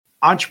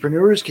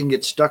Entrepreneurs can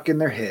get stuck in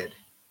their head.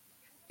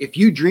 If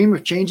you dream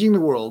of changing the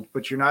world,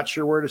 but you're not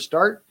sure where to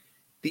start,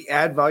 the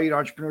Add Valued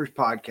Entrepreneurs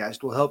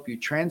podcast will help you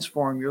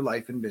transform your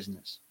life and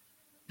business.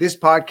 This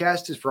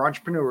podcast is for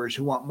entrepreneurs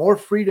who want more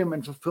freedom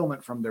and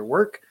fulfillment from their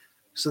work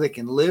so they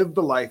can live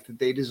the life that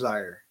they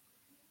desire.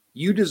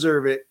 You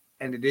deserve it,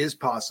 and it is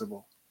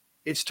possible.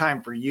 It's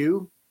time for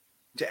you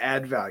to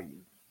add value.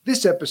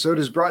 This episode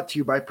is brought to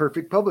you by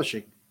Perfect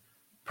Publishing.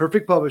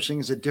 Perfect Publishing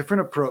is a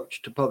different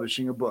approach to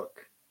publishing a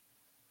book.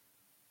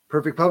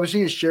 Perfect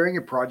Publishing is sharing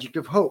a project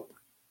of hope.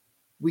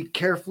 We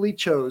carefully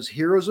chose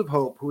heroes of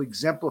hope who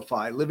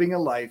exemplify living a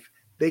life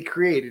they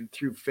created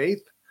through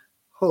faith,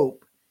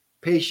 hope,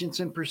 patience,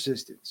 and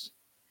persistence.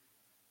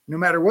 No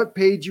matter what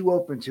page you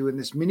open to in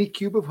this mini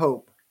cube of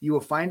hope, you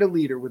will find a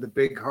leader with a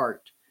big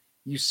heart.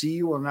 You see,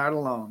 you are not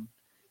alone.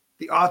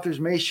 The authors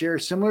may share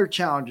similar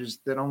challenges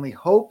that only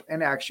hope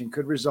and action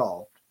could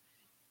resolve.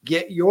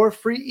 Get your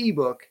free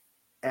ebook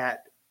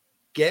at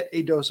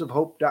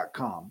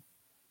getadoseofhope.com.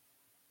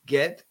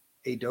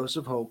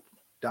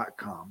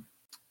 Getadoseofhope.com.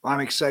 I'm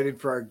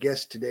excited for our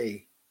guest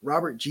today,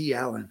 Robert G.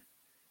 Allen.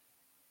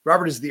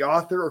 Robert is the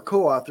author or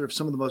co-author of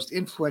some of the most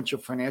influential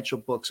financial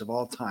books of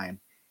all time,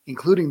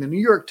 including the New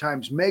York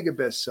Times mega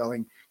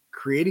best-selling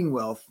Creating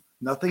Wealth,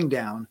 Nothing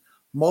Down,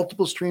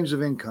 Multiple Streams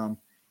of Income,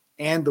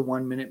 and The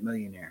 1 Minute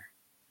Millionaire.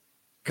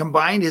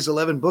 Combined, his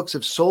 11 books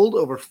have sold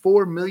over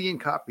 4 million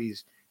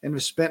copies and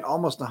have spent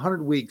almost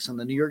 100 weeks on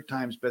the New York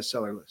Times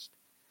bestseller list.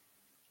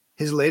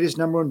 His latest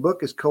 #1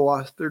 book is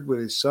co-authored with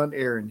his son,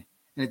 Aaron,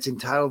 and it's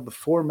entitled The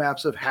 4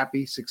 Maps of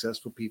Happy,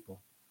 Successful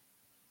People.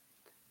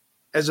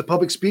 As a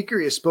public speaker,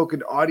 he has spoken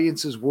to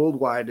audiences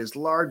worldwide as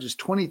large as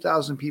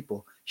 20,000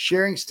 people,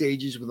 sharing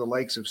stages with the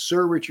likes of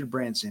Sir Richard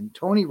Branson,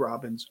 Tony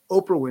Robbins,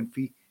 Oprah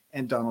Winfrey,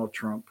 and Donald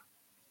Trump.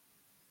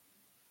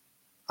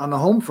 On the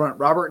home front,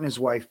 Robert and his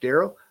wife,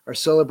 Daryl, are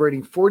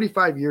celebrating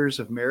 45 years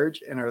of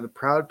marriage and are the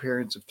proud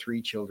parents of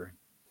 3 children.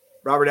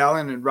 Robert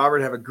Allen and Robert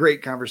have a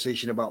great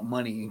conversation about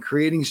money and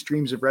creating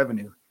streams of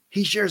revenue.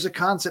 He shares a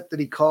concept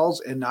that he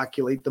calls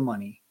inoculate the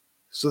money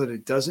so that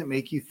it doesn't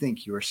make you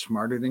think you are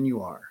smarter than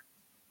you are.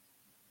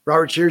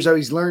 Robert shares how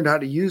he's learned how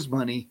to use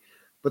money,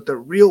 but the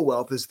real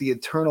wealth is the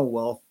eternal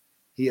wealth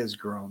he has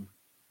grown.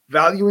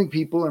 Valuing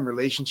people and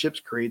relationships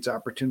creates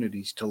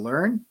opportunities to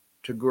learn,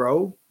 to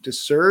grow, to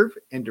serve,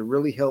 and to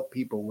really help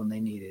people when they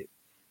need it.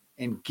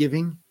 And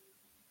giving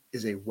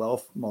is a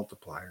wealth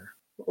multiplier.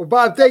 Well,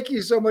 Bob, thank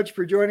you so much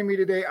for joining me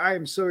today. I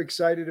am so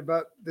excited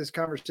about this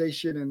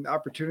conversation and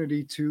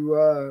opportunity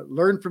to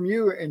learn from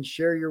you and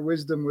share your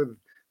wisdom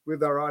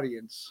with our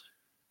audience.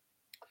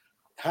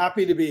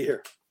 Happy to be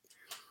here,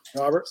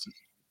 Robert.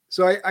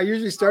 So I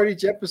usually start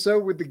each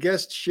episode with the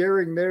guests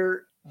sharing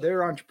their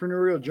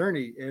entrepreneurial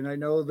journey. And I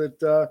know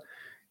that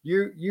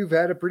you've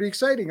had a pretty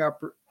exciting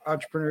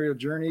entrepreneurial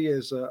journey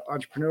as an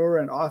entrepreneur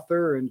and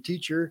author and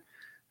teacher.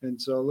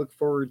 And so I look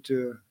forward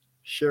to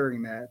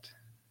sharing that.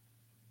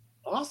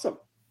 Awesome.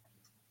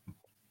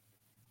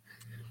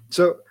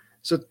 So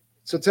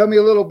tell me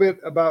a little bit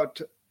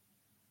about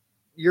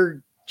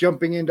your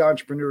jumping into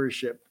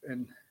entrepreneurship.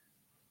 And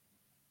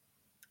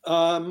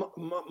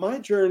my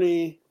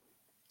journey,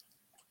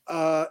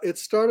 it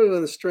started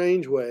in a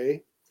strange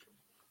way.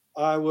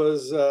 I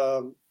was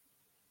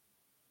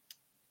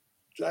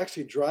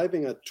actually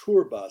driving a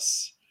tour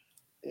bus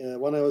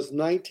when I was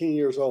 19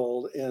 years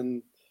old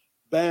in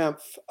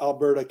Banff,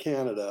 Alberta,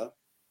 Canada.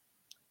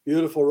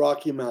 Beautiful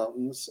Rocky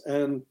Mountains,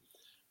 and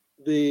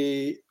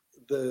the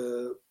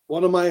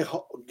one of my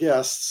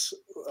guests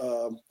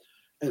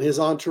and his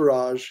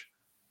entourage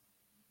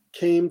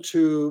came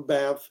to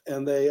Banff,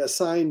 and they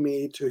assigned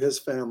me to his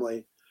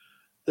family.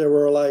 There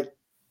were like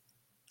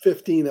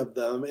 15 of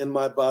them in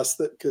my bus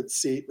that could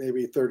seat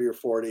maybe 30 or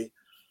 40.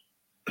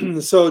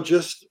 So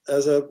just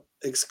as a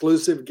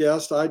exclusive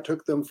guest, I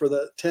took them for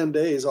the 10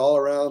 days all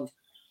around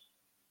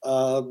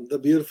the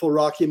beautiful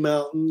Rocky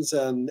Mountains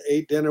and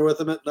ate dinner with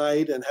them at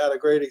night and had a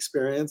great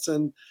experience.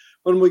 And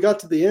when we got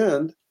to the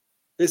end,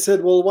 they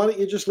said, well, why don't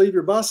you just leave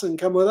your bus and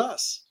come with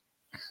us?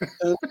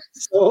 And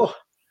so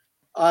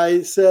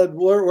I said,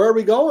 where are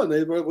we going?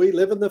 We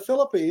live in the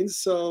Philippines,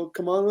 so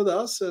come on with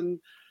us. And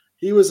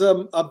he was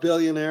a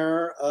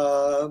billionaire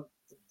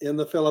in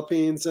the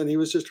Philippines, and he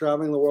was just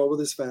traveling the world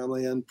with his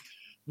family. And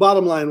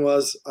bottom line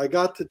was, I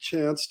got the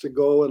chance to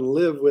go and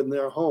live in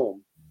their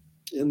home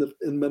in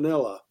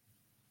Manila.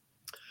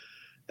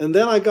 And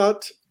then I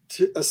got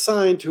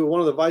assigned to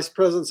one of the vice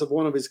presidents of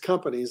one of his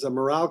companies, a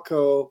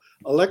Meralco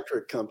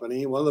electric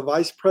company, one of the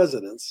vice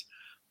presidents.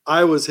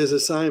 I was his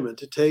assignment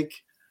to take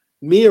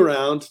me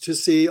around to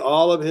see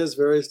all of his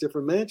various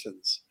different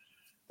mansions.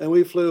 And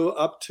we flew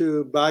up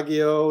to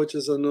Baguio, which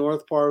is the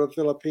north part of the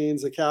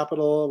Philippines, the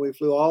capital. And we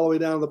flew all the way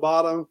down to the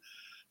bottom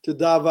to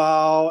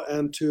Davao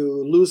and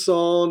to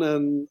Luzon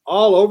and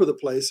all over the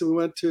place. And we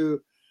went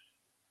to,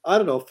 I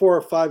don't know, 4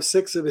 or 5,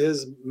 6 of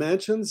his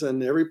mansions,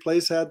 and every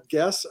place had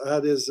guests,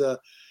 had his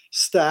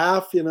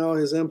staff,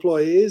 his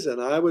employees,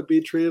 and I would be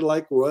treated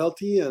like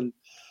royalty. And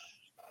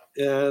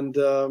then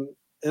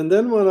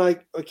when I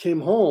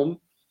came home,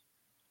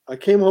 I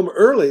came home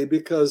early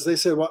because they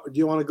said, "What do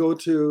you want to go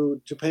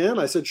to Japan?"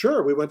 I said,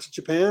 "Sure." We went to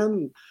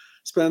Japan,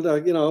 spent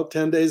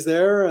 10 days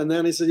there, and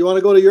then he said, "You want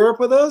to go to Europe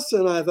with us?"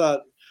 And I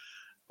thought,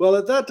 well,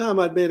 at that time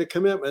I'd made a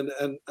commitment,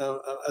 and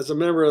as a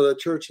member of the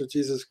Church of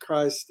Jesus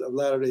Christ of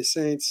Latter-day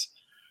Saints,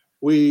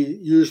 we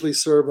usually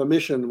serve a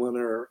mission when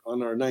we're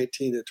on our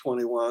 19 to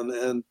 21,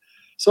 and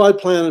so I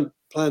planned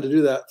to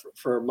do that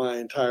for my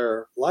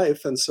entire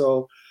life, and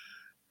so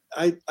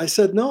I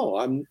said, no,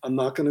 I'm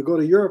not going to go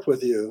to Europe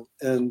with you,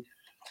 and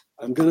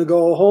I'm going to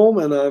go home,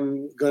 and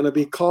I'm going to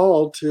be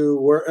called to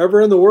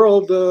wherever in the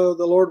world the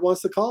Lord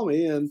wants to call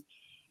me. And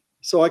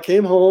so I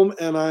came home,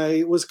 and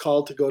I was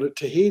called to go to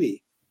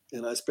Tahiti,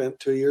 and I spent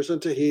 2 years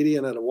in Tahiti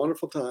and had a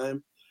wonderful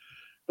time.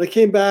 I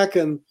came back,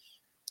 and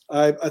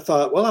I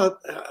thought, well,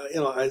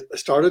 I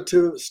started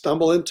to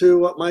stumble into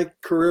what my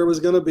career was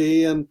going to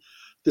be, and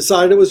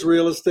decided it was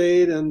real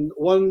estate. And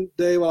one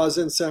day while I was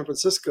in San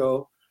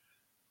Francisco,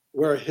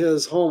 where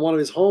one of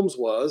his homes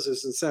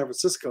is in San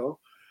Francisco,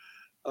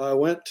 I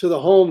went to the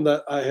home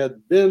that I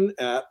had been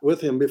at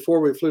with him before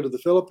we flew to the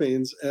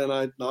Philippines, and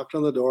I knocked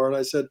on the door and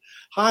I said,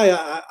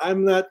 "Hi,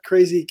 I'm that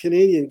crazy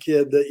Canadian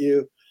kid that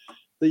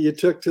you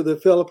took to the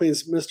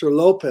Philippines, Mr.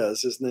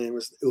 Lopez. His name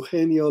is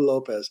Eugenio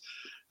Lopez."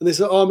 And they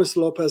said, "Oh, Mr.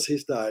 Lopez,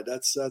 he's died.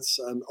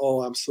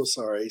 Oh, I'm so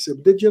sorry." He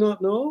said, "Did you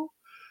not know?"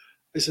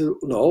 I said,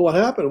 "No, what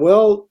happened?"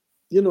 "Well,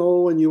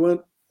 when you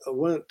went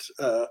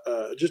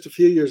just a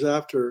few years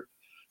after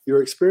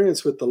your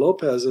experience with the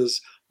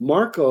Lopez's,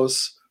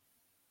 Marcos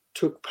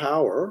took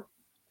power,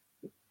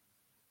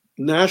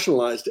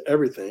 nationalized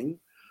everything,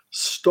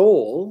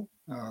 stole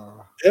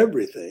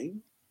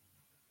everything,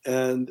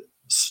 and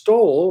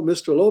stole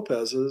Mr.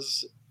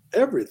 Lopez's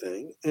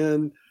everything.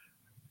 And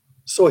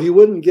so he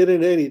wouldn't get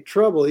in any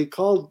trouble. He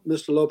called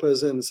Mr.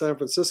 Lopez in San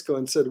Francisco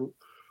and said,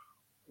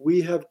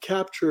 "We have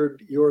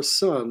captured your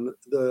son,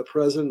 the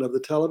president of the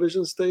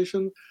television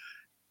station,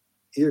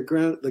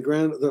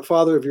 the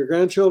father of your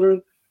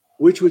grandchildren.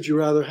 Which would you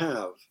rather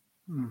have?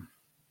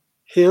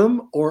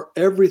 Him or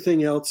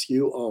everything else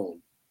you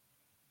own?"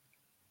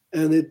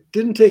 And it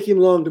didn't take him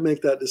long to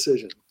make that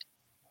decision.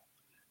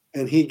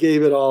 And he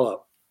gave it all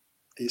up.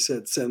 He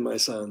said, "Send my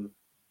son."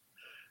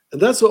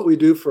 And that's what we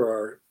do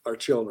for our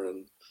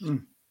children.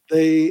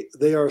 They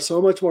are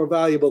so much more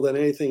valuable than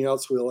anything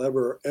else we'll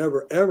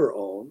ever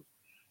own.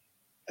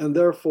 And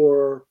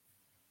therefore,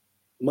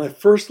 my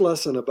first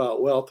lesson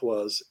about wealth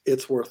was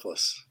it's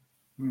worthless.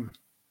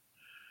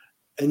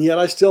 And yet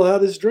I still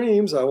had these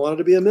dreams. I wanted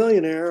to be a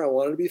millionaire. I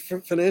wanted to be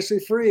financially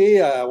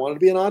free. I wanted to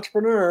be an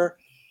entrepreneur.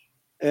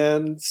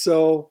 And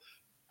so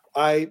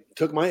I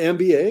took my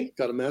MBA,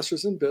 got a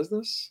master's in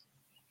business,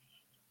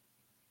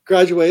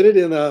 graduated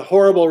in a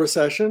horrible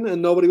recession,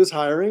 and nobody was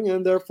hiring.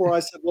 And therefore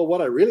I said, well,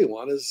 what I really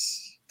want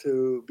is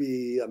to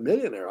be a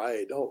millionaire.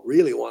 I don't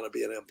really want to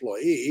be an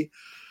employee.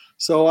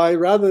 So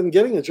rather than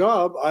getting a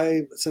job,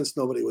 since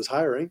nobody was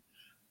hiring,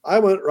 I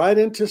went right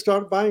into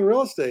start buying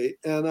real estate.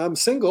 And I'm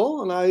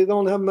single and I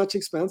don't have much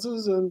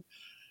expenses. And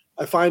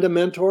I find a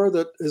mentor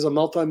that is a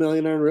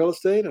multimillionaire in real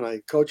estate, and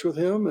I coach with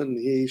him, and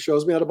he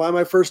shows me how to buy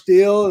my first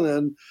deal.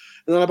 And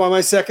then I buy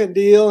my second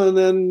deal. And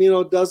then,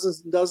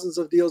 dozens and dozens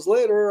of deals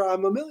later,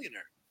 I'm a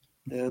millionaire.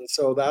 And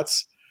so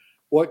that's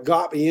what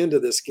got me into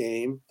this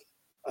game.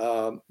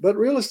 But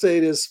real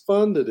estate is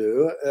fun to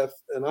do.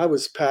 And I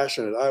was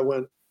passionate. I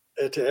went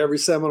to every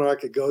seminar I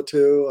could go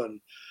to, and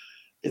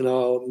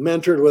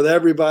mentored with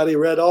everybody,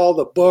 read all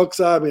the books.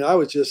 I mean, I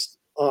was just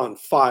on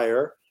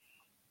fire.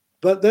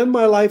 But then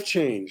my life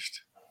changed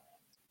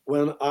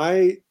when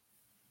I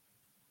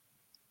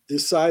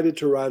decided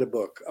to write a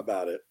book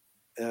about it.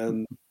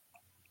 And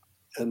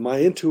my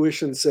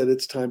intuition said,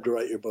 it's time to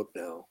write your book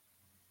now.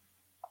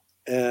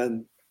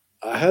 And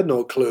I had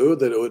no clue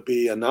that it would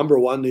be a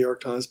 #1 New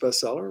York Times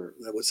bestseller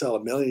that would sell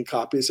 1 million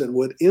copies and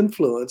would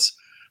influence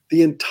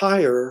the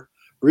entire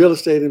real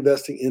estate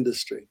investing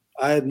industry.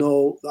 It's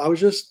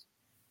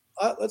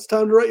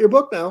time to write your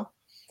book now.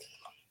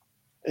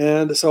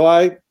 And so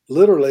I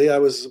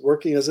was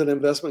working as an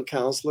investment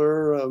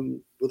counselor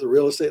with a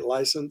real estate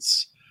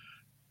license.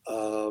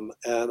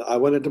 And I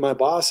went into my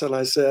boss and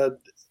I said,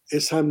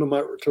 it's time to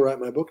write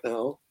my book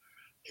now.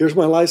 Here's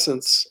my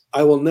license.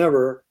 I will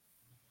never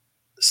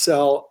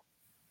sell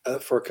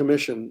for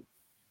commission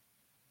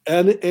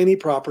any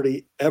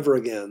property ever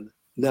again.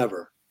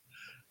 Never.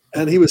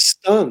 And he was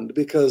stunned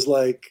because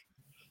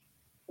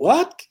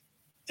what?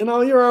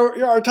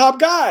 You're our top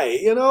guy.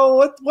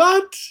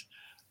 What?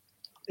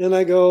 And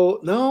I go,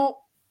 no,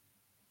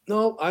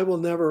 I will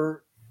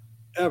never,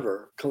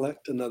 ever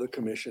collect another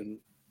commission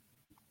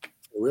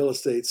for real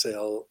estate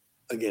sale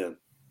again,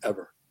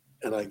 ever.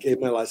 And I gave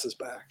my license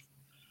back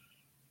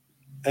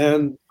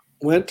and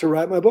went to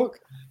write my book,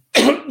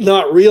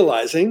 not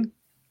realizing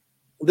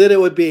that it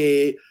would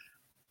be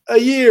a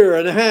year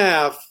and a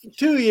half,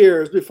 2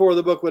 years before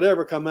the book would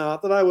ever come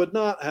out, that I would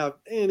not have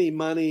any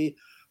money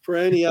for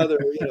any other,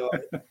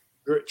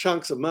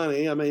 chunks of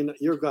money. I mean,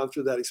 you've gone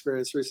through that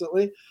experience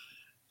recently.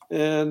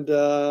 And,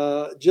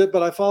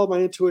 but I followed my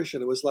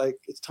intuition. It was like,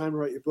 it's time to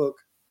write your book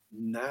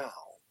now.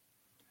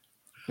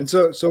 And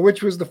so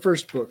which was the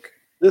first book?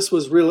 This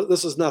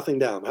was Nothing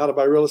Down, How to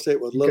Buy Real Estate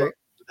with Little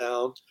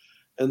Down.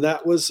 And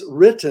that was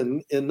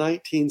written in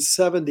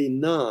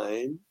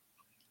 1979,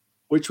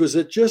 which was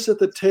just at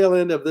the tail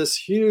end of this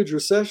huge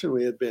recession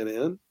we had been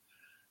in.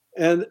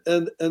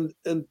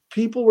 And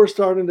people were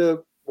starting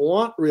to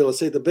want real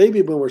estate. The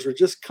baby boomers were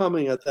just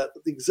coming at that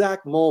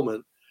exact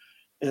moment,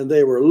 and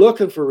they were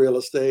looking for real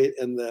estate,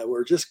 and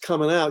we're just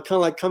coming out, kind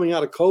of like coming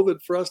out of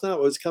COVID for us now.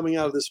 It was coming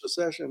out of this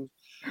recession.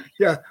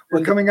 Yeah,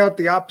 we're coming out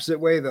the opposite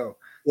way, though.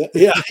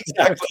 Yeah,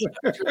 exactly.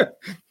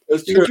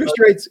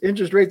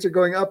 Interest rates are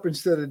going up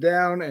instead of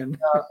down, and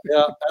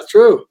yeah, that's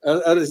true.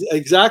 That is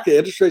exactly.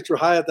 Interest rates were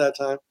high at that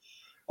time,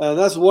 and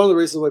that's one of the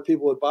reasons why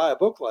people would buy a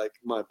book like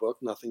my book,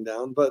 Nothing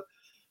Down. But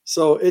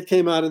so it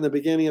came out in the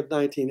beginning of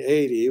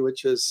 1980,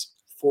 which is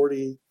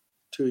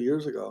 42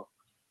 years ago,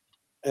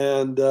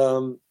 and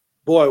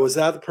boy, was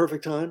that the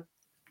perfect time.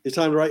 It's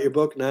time to write your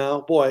book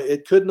now. Boy,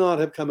 it could not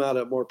have come out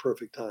at a more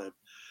perfect time.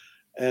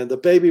 And the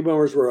baby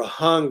boomers were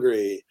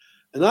hungry,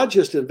 and not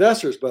just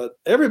investors, but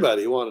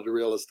everybody wanted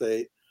real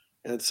estate.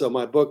 And so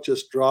my book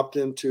just dropped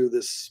into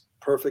this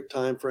perfect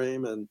time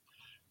frame and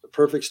the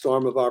perfect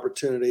storm of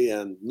opportunity,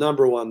 and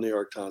 #1 New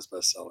York Times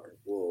bestseller.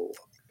 Whoa,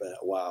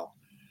 wow.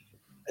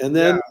 And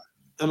then,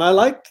 and I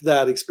liked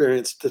that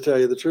experience, to tell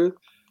you the truth.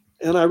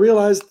 And I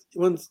realized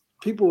when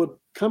people would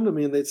come to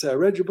me and they'd say, I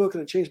read your book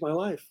and it changed my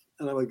life.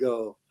 And I would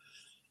go,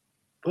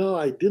 well,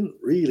 I didn't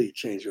really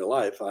change your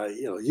life.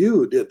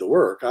 You did the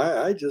work.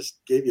 I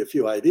just gave you a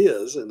few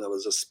ideas, and there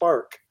was a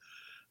spark,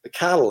 a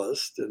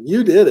catalyst, and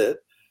you did it.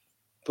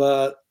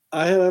 But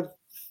I have,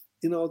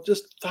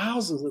 just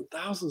thousands and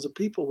thousands of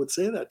people would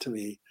say that to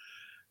me.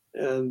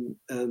 And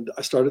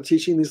I started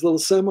teaching these little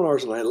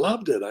seminars, and I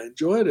loved it. I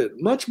enjoyed it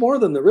much more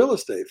than the real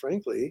estate,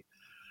 frankly.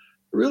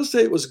 The real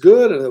estate was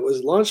good, and it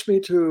was launched me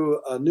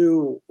to a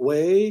new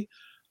way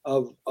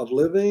of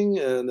living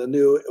and a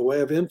new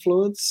way of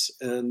influence.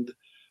 And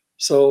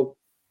so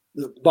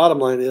the bottom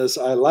line is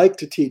I like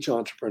to teach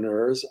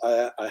entrepreneurs.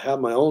 I have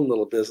my own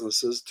little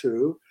businesses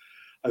too.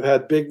 I've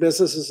had big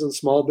businesses and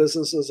small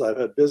businesses. I've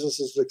had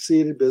businesses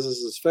succeeded,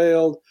 businesses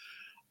failed.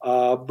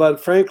 But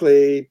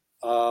frankly,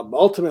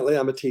 ultimately,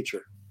 I'm a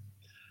teacher.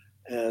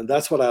 And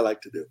that's what I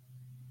like to do.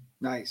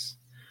 Nice.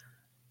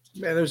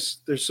 Man,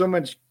 there's so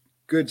much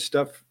good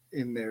stuff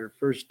in there.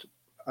 First,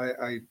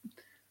 I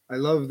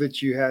love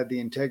that you had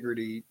the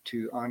integrity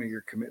to honor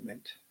your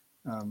commitment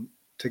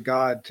to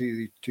God,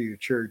 to your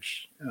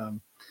church,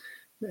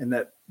 and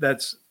that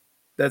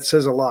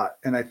says a lot.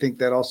 And I think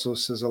that also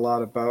says a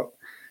lot about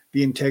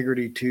the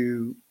integrity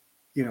to,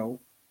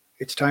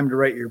 it's time to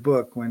write your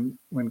book. When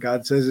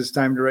God says it's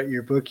time to write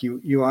your book,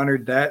 you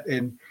honored that,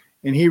 and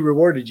He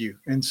rewarded you.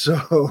 And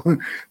so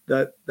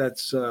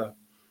that's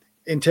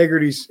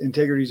integrity's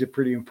a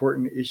pretty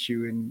important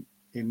issue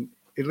in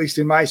at least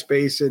in my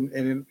space and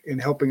in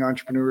helping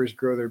entrepreneurs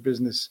grow their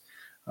business.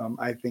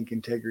 I think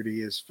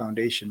integrity is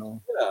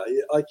foundational.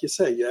 Yeah, like you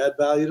say, you add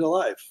value to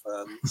life.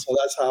 So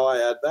that's how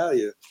I add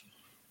value.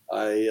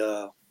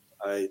 I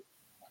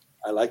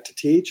like to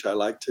teach. I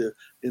like to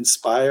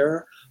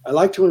inspire. I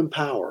like to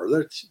empower.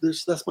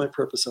 That's my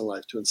purpose in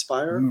life: to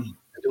inspire and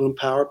to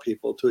empower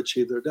people to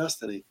achieve their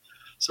destiny.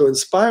 So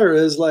inspire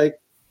is like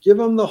give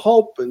them the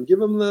hope and give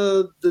them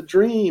the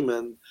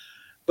dream,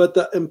 but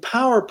the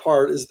empower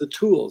part is the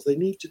tools. You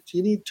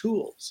need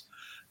tools.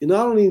 You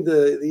not only need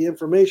the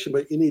information,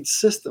 but you need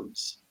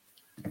systems.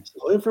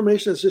 So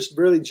information is just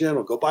really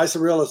general. Go buy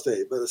some real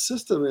estate. But a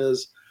system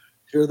is,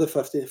 here are the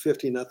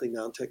 50 nothing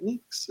down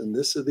techniques. And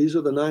these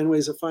are the 9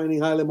 ways of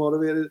finding highly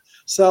motivated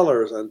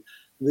sellers. And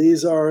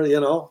these are,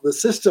 the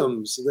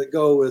systems that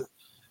go with.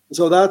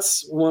 So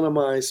that's one of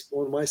my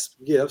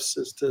gifts,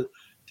 is to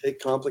take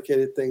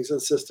complicated things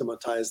and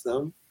systematize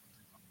them.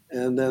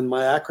 And then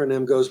my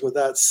acronym goes with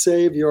that: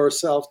 save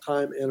yourself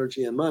time,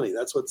 energy, and money.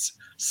 That's what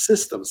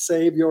systems,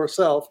 save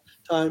yourself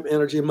time,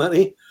 energy,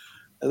 money.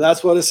 And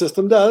that's what a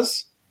system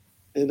does.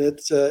 And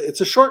it's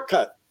a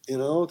shortcut,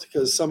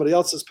 because somebody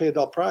else has paid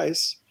the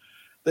price.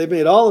 They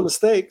made all the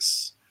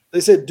mistakes.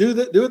 They said, do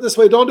it this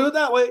way. Don't do it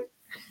that way.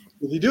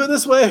 If you do it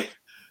this way,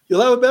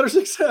 you'll have a better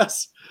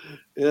success.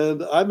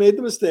 And I made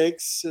the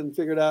mistakes and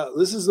figured out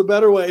this is the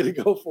better way to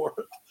go for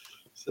it.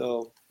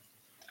 So.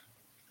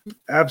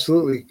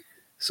 Absolutely.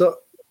 So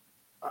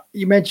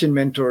you mentioned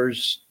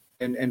mentors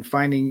and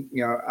finding,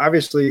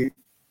 obviously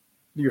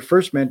your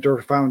first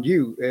mentor found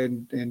you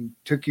and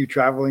took you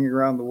traveling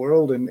around the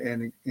world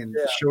and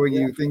showing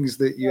you things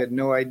that you had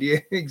no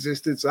idea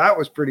existed. So that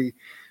was pretty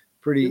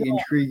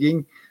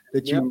intriguing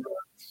that you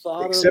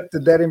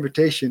accepted that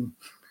invitation.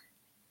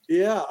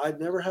 Yeah, I'd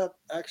never have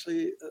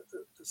actually,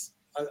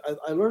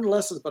 I learned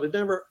lessons, but I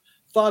never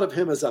thought of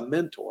him as a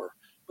mentor.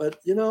 But,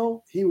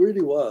 he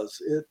really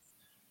was.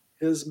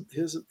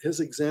 His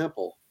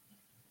example.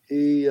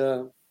 He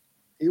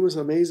was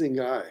an amazing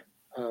guy,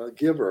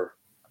 giver,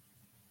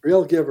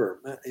 real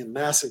giver, a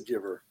massive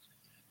giver.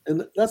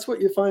 And that's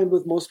what you find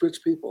with most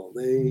rich people.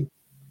 They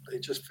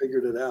just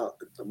figured it out.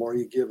 That the more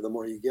you give, the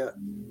more you get.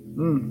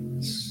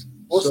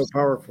 So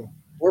powerful.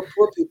 Or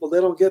poor people, they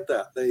don't get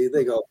that.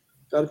 They go,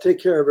 got to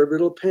take care of every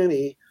little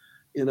penny.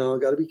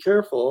 Got to be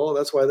careful.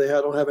 That's why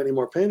don't have any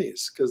more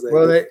pennies, because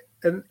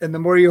and the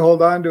more you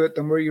hold on to it,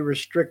 the more you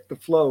restrict the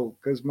flow,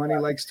 because money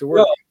likes to work.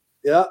 Well,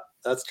 yeah,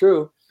 that's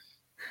true.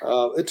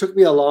 It took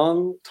me a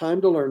long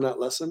time to learn that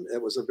lesson.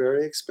 It was a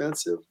very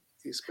expensive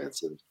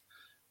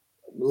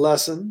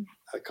lesson.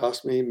 It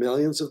cost me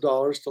millions of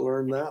dollars to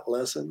learn that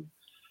lesson.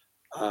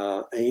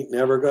 Ain't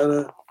never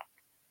gonna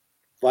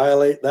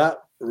violate that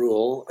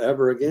rule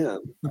ever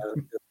again.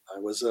 I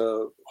was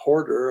a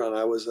hoarder, and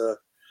I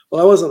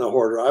wasn't a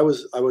hoarder. I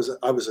was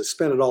a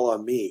spend it all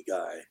on me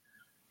guy.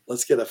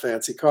 Let's get a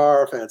fancy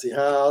car, fancy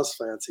house,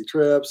 fancy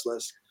trips.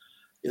 Let's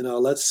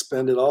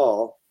spend it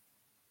all,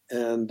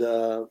 and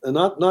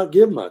not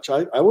give much.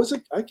 I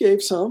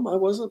gave some.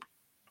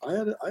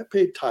 I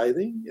paid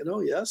tithing,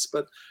 yes,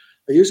 but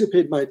I usually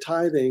paid my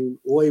tithing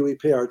the way we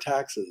pay our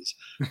taxes.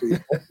 We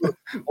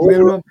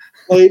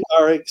overpaid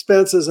our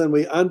expenses, and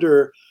we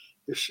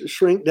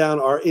shrink down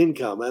our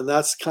income, and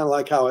that's kind of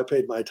like how I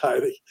paid my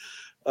tithing.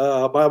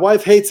 My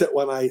wife hates it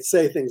when I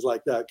say things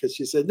like that, because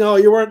she said, "No,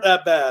 you weren't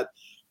that bad."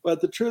 But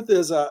the truth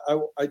is,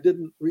 I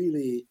didn't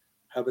really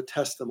have a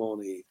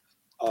testimony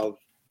of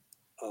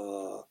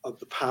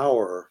the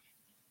power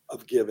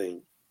of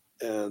giving,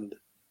 and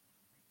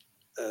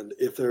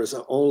if there's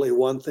only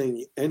one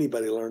thing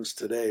anybody learns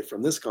today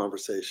from this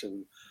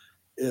conversation,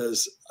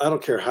 is I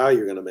don't care how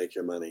you're going to make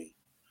your money.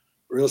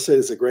 Real estate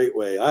is a great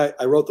way.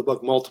 I wrote the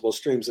book Multiple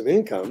Streams of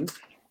Income.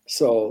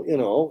 So,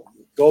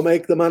 go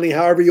make the money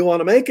however you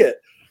want to make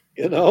it,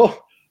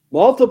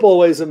 multiple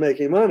ways of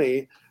making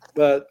money.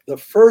 But the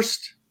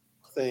first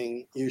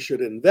thing you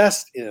should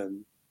invest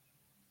in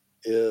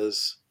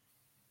is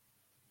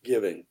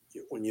giving.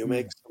 When you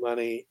make some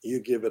money, you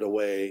give it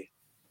away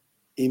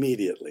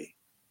immediately,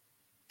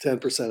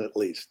 10% at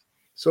least.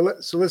 So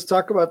let's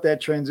talk about that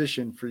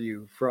transition for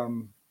you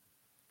from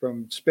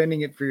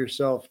spending it for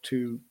yourself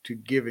to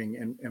giving,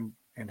 and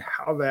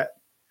how that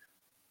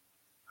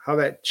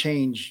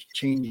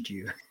changed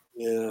you.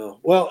 Yeah.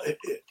 Well,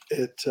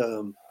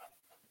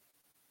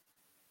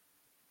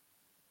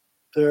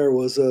 there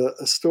was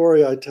a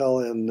story I tell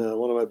in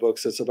one of my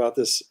books. It's about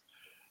this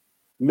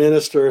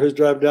minister who's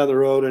driving down the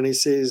road, and he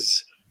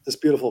sees this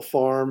beautiful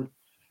farm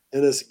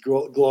and this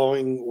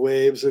glowing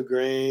waves of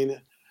grain,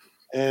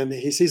 and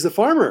he sees the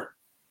farmer,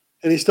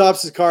 and he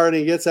stops his car and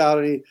he gets out,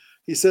 and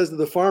he says to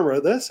the farmer,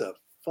 "That's a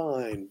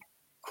fine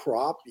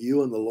crop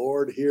you and the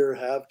Lord here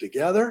have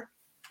together."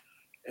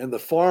 And the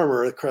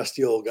farmer, a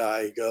crusty old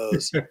guy,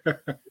 goes,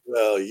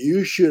 "Well,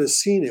 you should have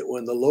seen it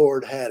when the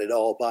Lord had it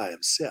all by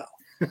himself."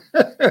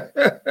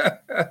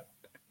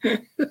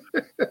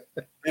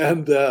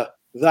 And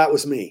that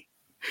was me.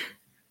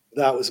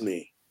 That was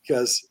me,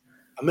 because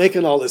I'm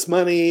making all this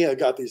money. I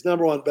got these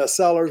 #1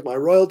 bestsellers. My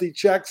royalty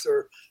checks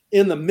are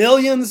in the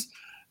millions,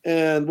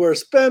 and we're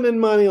spending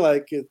money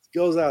like it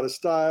goes out of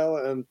style.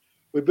 And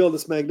we build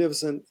this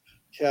magnificent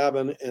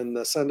cabin in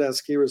the Sundance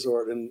Ski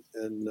Resort in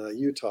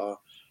Utah,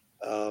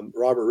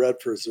 Robert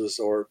Redford's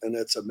resort, and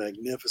it's a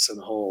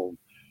magnificent home.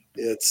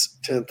 It's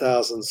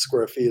 10,000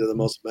 square feet of the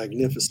most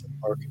magnificent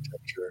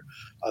architecture.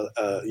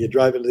 You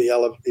drive into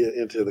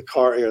the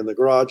car here in the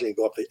garage, and you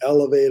go up the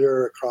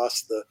elevator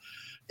across the,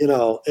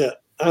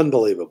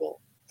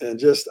 unbelievable, and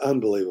just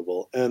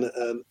unbelievable. And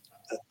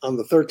on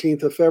the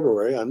 13th of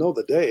February, I know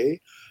the day,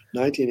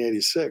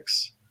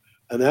 1986,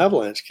 an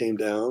avalanche came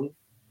down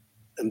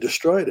and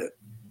destroyed it.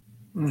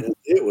 And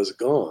it was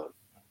gone.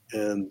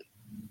 And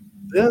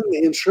then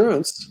the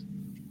insurance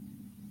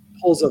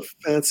pulls a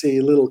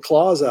fancy little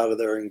clause out of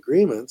their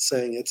agreement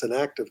saying it's an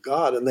act of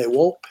God, and they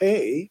won't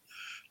pay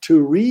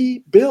to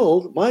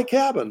rebuild my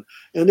cabin.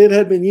 And it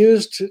had been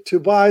used to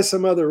buy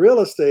some other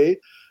real estate,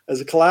 as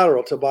a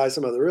collateral to buy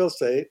some other real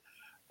estate.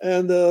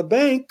 And the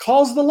bank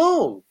calls the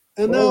loan.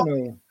 And now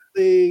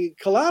the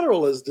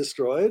collateral is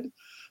destroyed.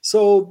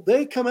 So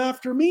they come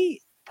after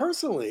me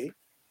personally.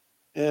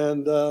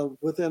 And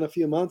within a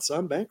few months,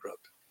 I'm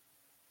bankrupt.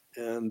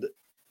 And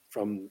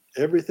from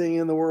everything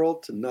in the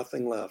world to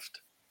nothing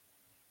left.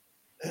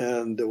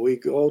 And we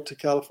go to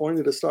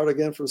California to start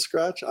again from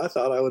scratch. I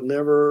thought I would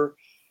never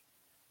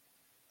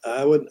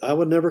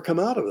come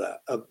out of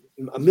that.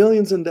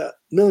 Millions in debt.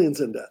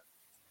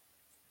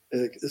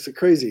 It's a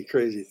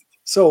crazy.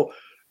 So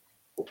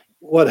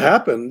what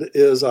happened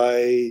is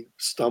I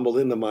stumbled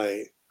into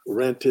my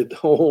rented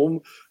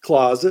home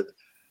closet,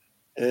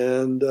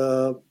 and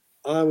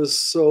I was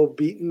so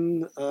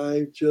beaten.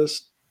 I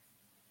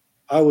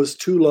was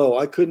too low.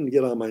 I couldn't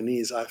get on my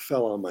knees. I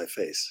fell on my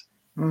face.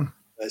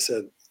 I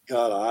said,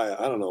 "God,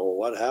 I don't know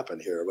what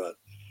happened here, but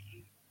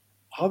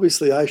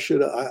obviously I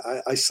should.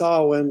 I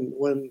saw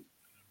when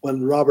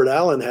Robert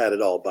Allen had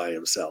it all by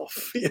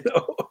himself,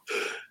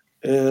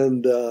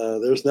 and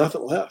there's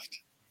nothing left.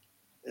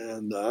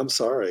 And I'm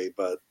sorry,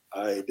 but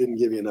I didn't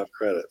give you enough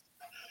credit.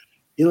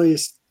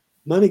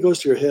 Money goes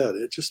to your head.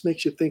 It just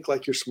makes you think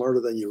like you're smarter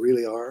than you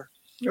really are."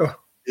 Oh.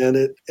 And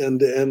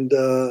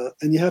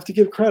you have to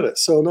give credit.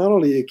 So not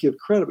only you give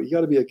credit, but you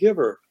got to be a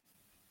giver.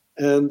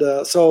 And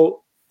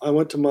so I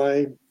went to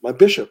my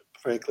bishop,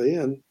 frankly,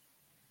 and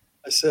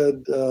I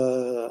said,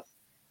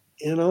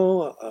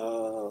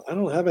 I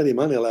don't have any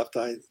money left.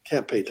 I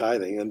can't pay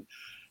tithing. And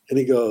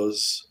he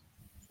goes,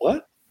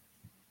 what?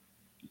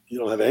 You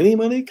don't have any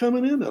money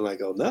coming in? And I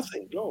go,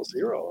 nothing. No,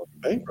 zero.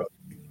 I'm bankrupt.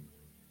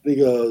 And he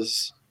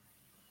goes,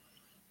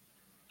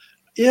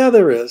 yeah,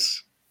 there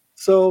is.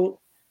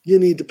 So you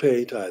need to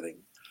pay tithing.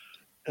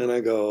 And I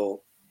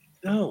go,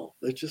 no,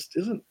 there just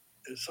isn't.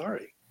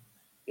 Sorry.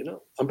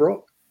 I'm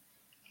broke.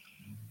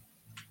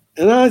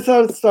 And I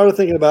started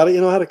thinking about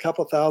it. I had a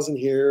couple thousand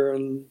here.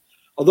 And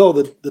although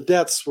the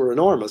debts were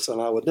enormous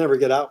and I would never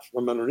get out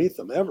from underneath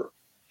them ever.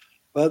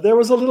 But there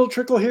was a little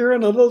trickle here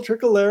and a little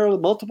trickle there,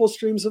 multiple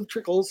streams of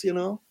trickles,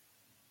 And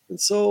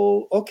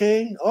so,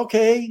 okay,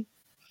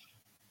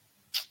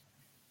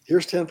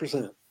 here's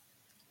 10%. It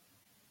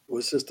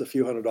was just a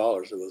few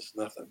 $100s. It was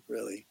nothing,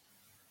 really.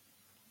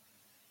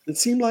 It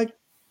seemed like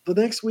the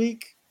next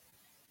week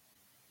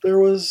there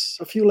was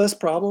a few less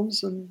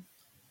problems and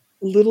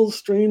little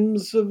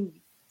streams of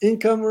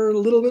income were a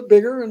little bit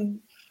bigger. And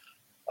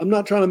I'm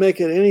not trying to make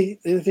it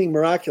anything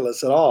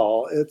miraculous at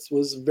all. It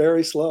was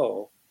very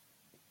slow.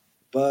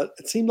 But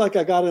it seemed like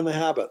I got in the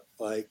habit,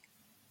 like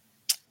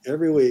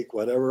every week,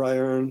 whatever I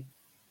earn,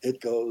 it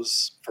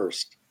goes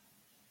first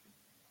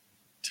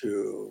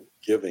to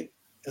giving.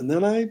 And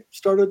then I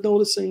started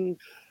noticing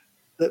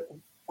that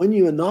when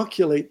you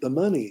inoculate the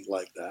money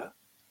like that,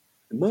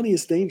 money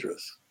is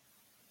dangerous.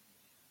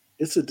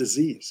 It's a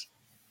disease.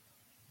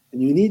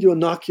 And you need to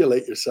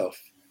inoculate yourself.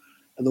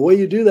 And the way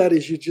you do that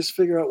is you just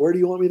figure out, where do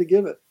you want me to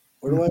give it?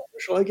 Where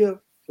shall I give?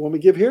 You want me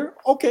to give here?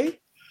 Okay.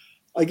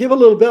 I give a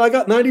little bit. I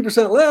got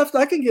 90% left.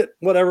 I can get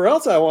whatever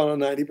else I want on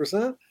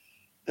 90%.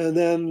 And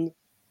then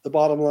the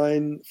bottom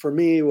line for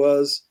me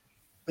was,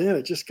 man,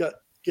 it just got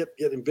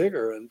getting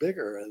bigger and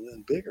bigger and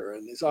then bigger.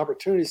 And these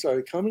opportunities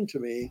started coming to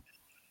me.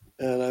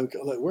 And I'm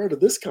like, where did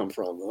this come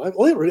from? And I've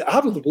only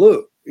out of the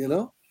blue,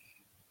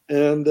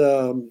 And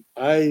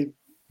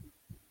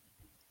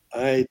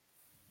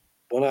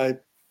when I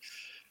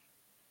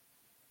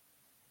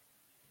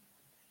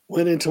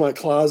went into my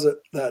closet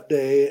that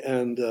day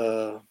and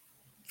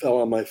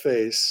fell on my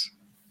face,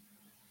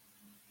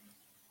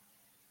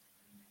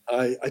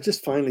 I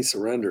just finally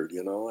surrendered,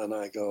 and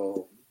I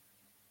go,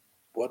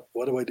 what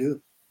do I do?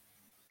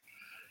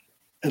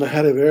 And I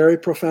had a very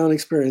profound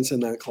experience in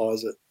that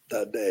closet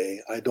that day.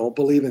 I don't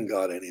believe in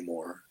God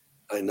anymore.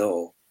 I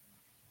know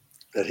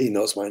that He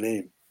knows my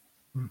name.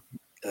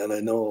 Mm-hmm. And I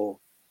know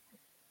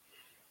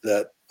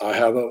that I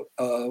have a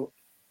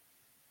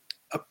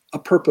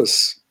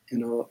purpose,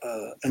 and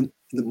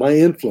my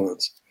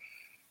influence.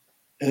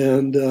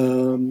 And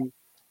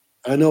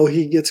I know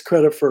He gets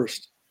credit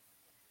first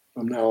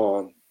from now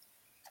on.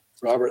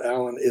 Robert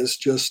Allen is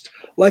just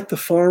like the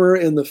farmer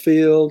in the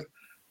field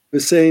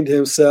who's saying to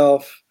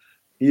himself,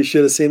 you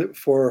should have seen it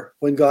before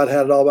when God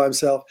had it all by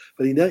Himself.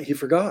 But he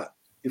forgot.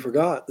 He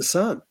forgot the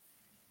sun.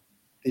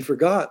 He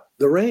forgot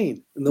the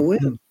rain and the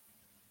wind.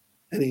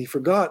 And he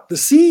forgot the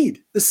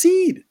seed.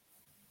 And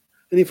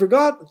he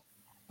forgot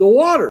the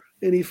water.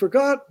 And he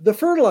forgot the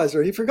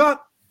fertilizer. He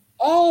forgot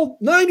all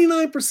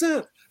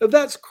 99% of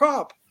that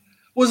crop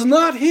was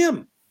not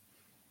him.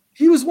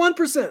 He was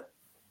 1%.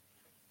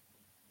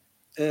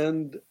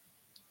 And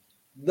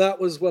that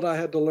was what I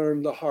had to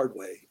learn the hard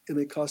way. And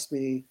it cost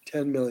me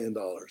 $10 million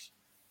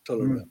to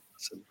learn that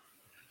lesson.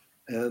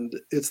 And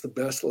it's the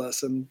best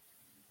lesson.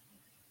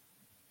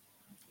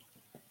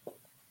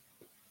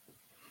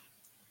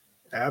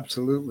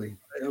 Absolutely.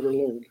 I ever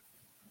learned.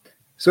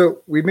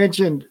 So we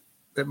mentioned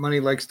that money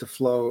likes to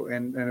flow.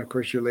 And of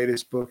course, your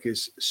latest book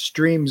is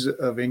Streams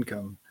of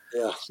Income.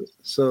 Yeah.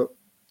 So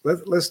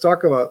let's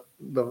talk about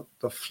the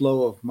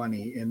flow of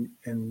money and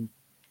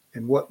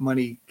what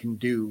money can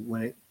do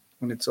when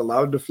it's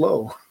allowed to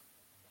flow.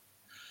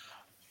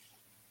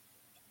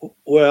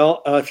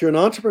 Well, if you're an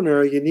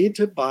entrepreneur, you need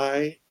to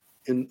buy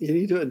and you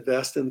need to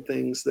invest in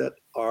things that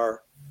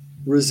are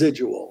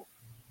residual,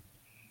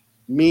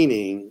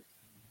 meaning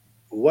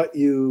what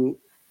you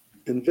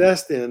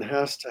invest in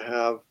has to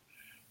have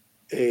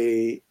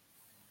a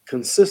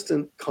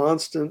consistent,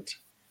 constant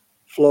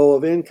flow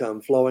of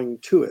income flowing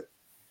to it.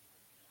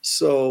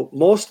 So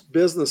most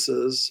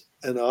businesses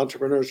and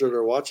entrepreneurs that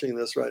are watching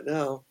this right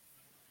now,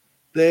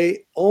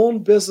 they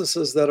own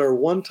businesses that are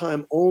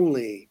one-time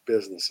only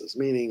businesses,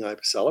 meaning I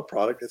sell a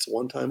product, it's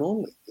one-time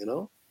only,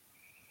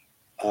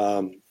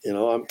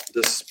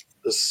 this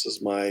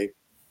is my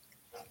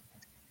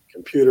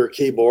computer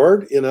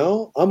keyboard,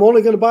 I'm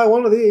only going to buy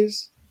one of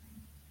these.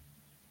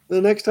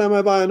 The next time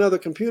I buy another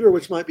computer,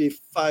 which might be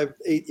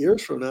 5-8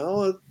 years from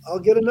now, I'll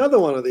get another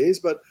one of these.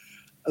 But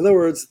in other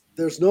words,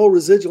 there's no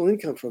residual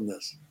income from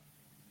this.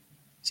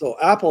 So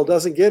Apple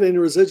doesn't get any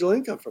residual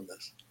income from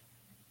this.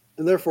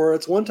 And therefore,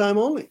 it's one time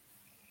only.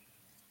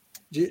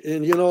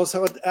 And you know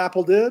what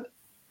Apple did?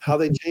 How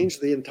they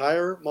changed the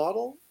entire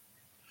model?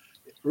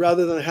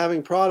 Rather than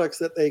having products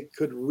that they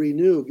could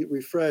renew,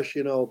 refresh,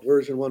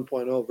 version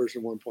 1.0,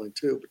 version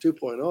 1.2, but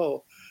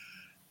 2.0,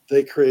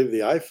 they created the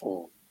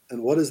iPhone.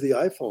 And what is the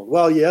iPhone?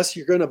 Well, yes,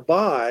 you're going to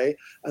buy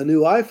a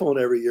new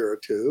iPhone every year or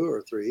 2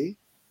 or 3,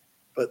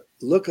 but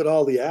look at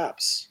all the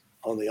apps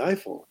on the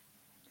iPhone.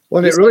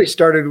 Well, and it really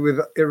started with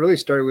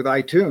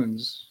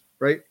iTunes,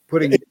 right?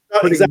 Putting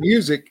Exactly.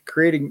 music,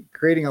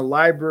 creating a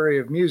library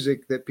of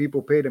music that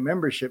people paid a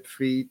membership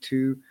fee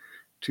to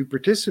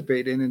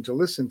participate in and to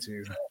listen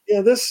to.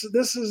 Yeah, this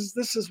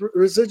is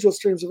residual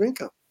streams of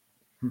income.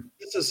 Hmm.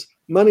 This is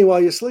money while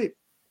you sleep.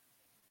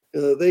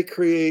 They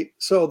create.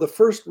 So the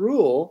first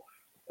rule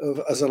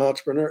as an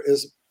entrepreneur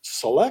is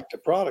select a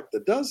product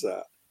that does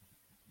that.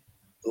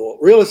 Well,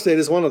 real estate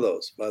is one of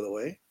those, by the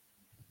way,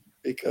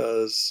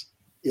 because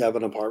you have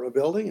an apartment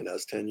building, it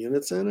has 10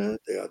 units in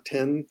it. They have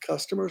 10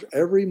 customers.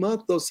 Every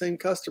month, those same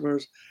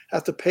customers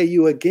have to pay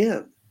you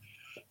again.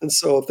 And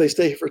so if they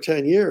stay for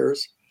 10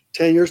 years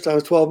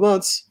times 12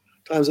 months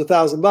times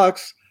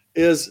 $1,000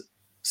 is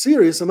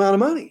serious amount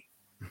of money.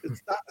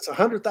 It's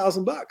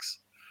 $100,000.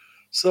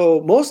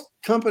 So most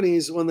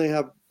companies, when they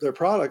have their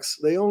products,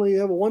 they only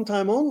have a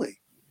one-time only.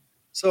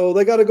 So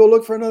they got to go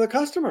look for another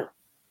customer.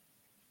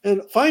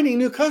 And finding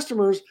new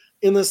customers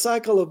in the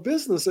cycle of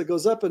business that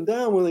goes up and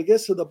down, when it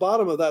gets to the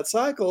bottom of that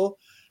cycle,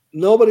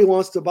 nobody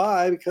wants to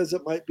buy because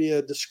it might be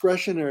a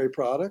discretionary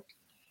product.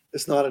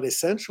 It's not an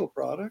essential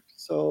product.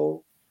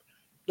 So,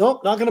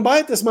 nope, not going to buy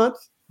it this month.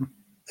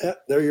 Yeah,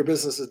 there, your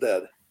business is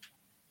dead.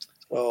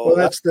 So well,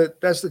 that's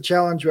the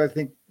challenge. I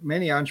think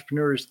many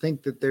entrepreneurs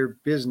think that their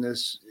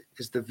business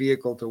is the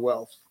vehicle to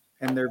wealth,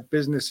 and their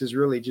business is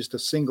really just a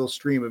single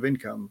stream of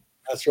income.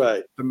 That's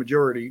right. The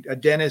majority, a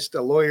dentist,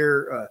 a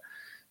lawyer,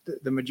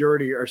 the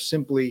majority are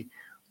simply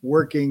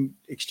working,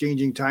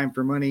 exchanging time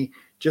for money,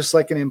 just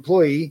like an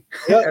employee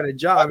at a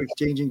job,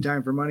 exchanging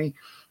time for money.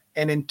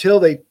 And until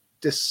they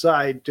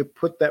decide to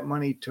put that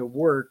money to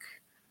work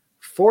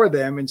for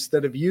them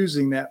instead of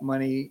using that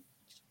money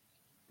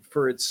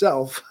for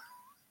itself,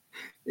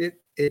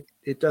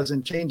 it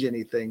doesn't change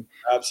anything.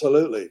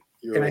 Absolutely.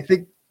 And I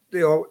think,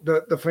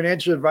 the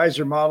financial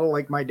advisor model,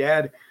 like my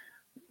dad,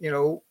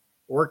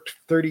 worked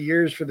 30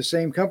 years for the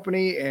same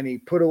company, and he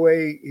put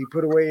away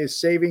his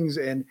savings,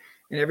 and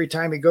every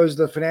time he goes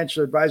to the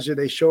financial advisor,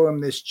 they show him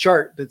this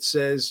chart that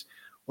says,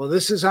 well,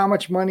 this is how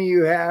much money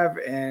you have,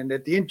 and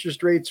at the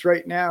interest rates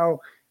right now,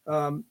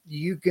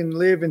 you can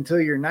live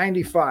until you're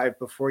 95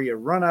 before you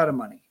run out of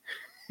money.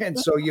 And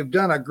so you've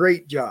done a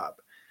great job.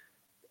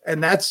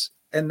 And that's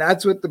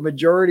what the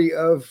majority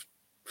of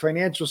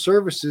financial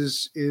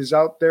services is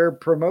out there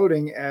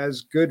promoting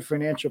as good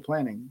financial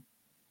planning.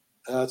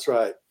 That's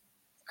right.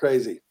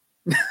 Crazy.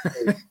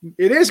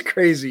 It is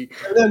crazy.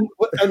 And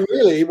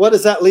really, what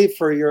does that leave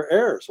for your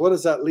heirs? What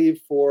does that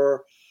leave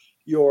for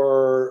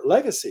your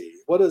legacy?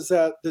 What is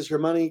that?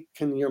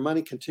 Can your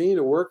money continue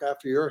to work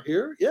after you're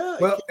here? Yeah.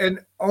 Well, and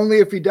only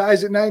if he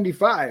dies at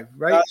 95,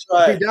 right? That's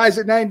right. If he dies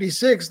at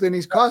 96, then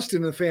he's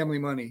costing the family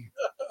money.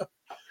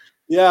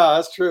 Yeah,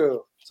 that's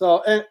true.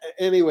 So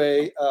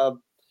anyway,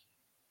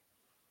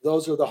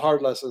 those are the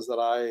hard lessons that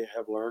I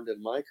have learned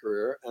in my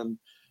career. And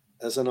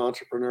as an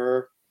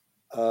entrepreneur,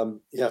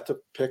 you have to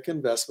pick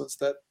investments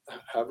that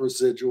have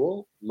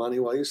residual money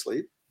while you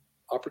sleep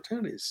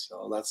opportunities.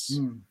 So that's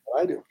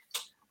what I do.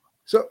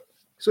 So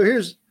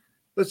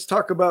let's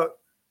talk about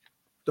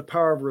the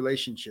power of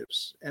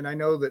relationships. And I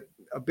know that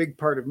a big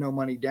part of No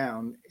Money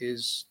Down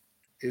is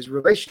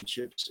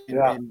relationships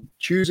and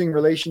choosing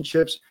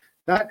relationships.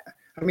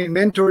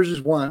 Mentors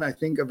is one, I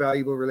think, a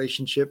valuable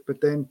relationship, but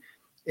then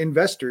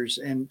investors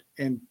and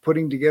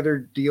putting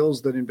together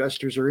deals that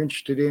investors are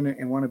interested in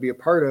and want to be a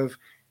part of,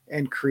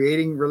 and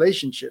creating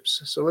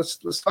relationships. So let's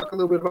talk a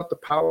little bit about the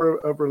power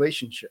of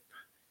relationship.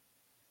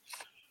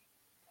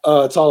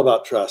 It's all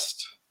about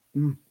trust.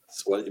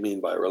 That's what you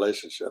mean by a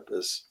relationship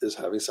is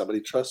having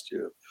somebody trust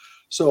you.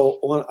 So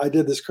when I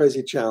did this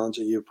crazy challenge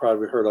that you've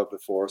probably heard of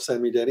before,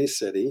 send me to any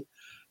city,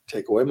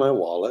 take away my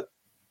wallet,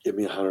 give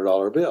me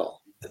 $100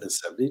 bill. And in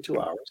 72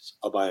 hours,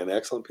 I'll buy an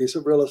excellent piece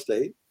of real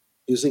estate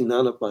using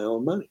none of my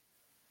own money.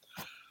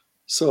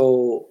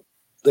 So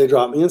they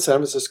dropped me in San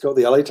Francisco.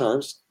 The LA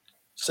Times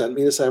sent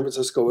me to San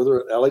Francisco with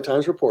a LA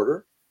Times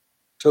reporter,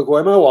 took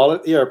away my wallet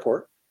at the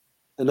airport,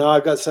 and now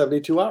I've got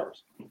 72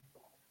 hours.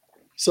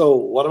 So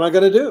what am I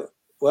going to do?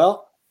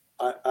 Well,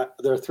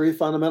 there are 3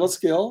 fundamental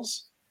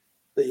skills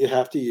that you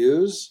have to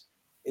use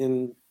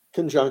in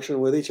conjunction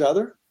with each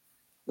other.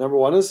 Number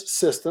 1 is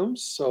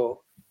systems.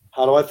 So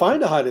how do I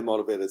find a highly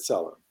motivated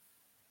seller?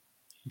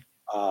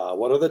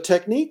 What are the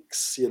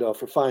techniques,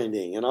 for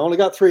finding? And I only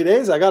got 3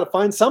 days. I got to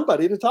find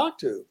somebody to talk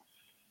to.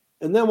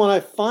 And then when I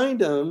find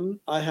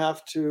them, I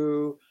have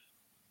to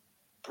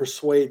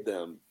persuade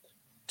them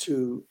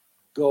to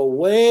go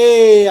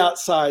way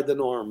outside the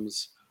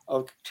norms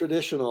of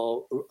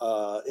traditional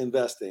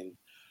investing,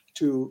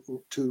 to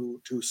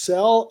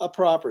sell a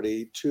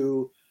property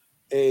to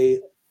a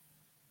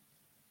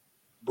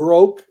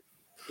broke,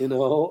 I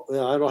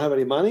don't have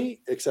any money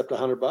except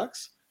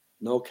 $100,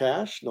 no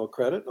cash, no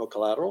credit, no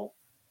collateral,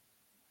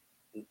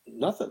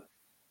 nothing,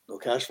 no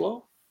cash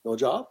flow, no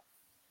job.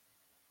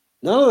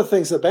 None of the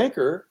things the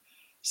banker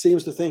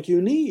seems to think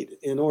you need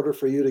in order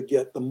for you to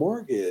get the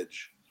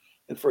mortgage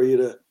and for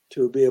you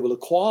to be able to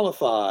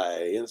qualify.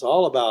 And it's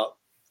all about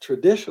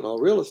traditional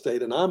real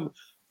estate. And I'm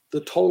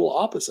the total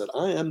opposite.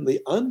 I am the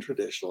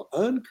untraditional,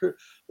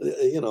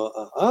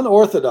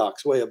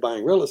 unorthodox way of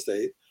buying real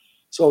estate.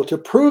 So to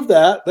prove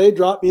that, they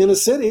dropped me in a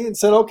city and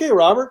said, okay,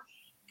 Robert,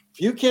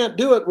 if you can't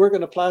do it, we're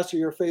going to plaster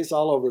your face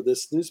all over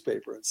this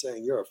newspaper and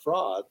saying you're a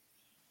fraud.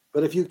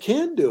 But if you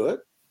can do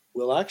it,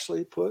 we'll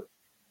actually put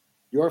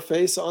your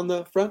face on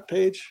the front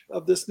page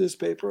of this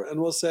newspaper, and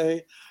we'll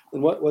say,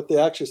 and what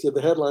the actually said,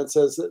 the headline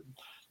says that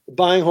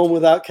buying home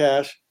without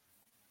cash,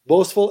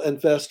 boastful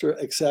investor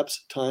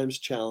accepts time's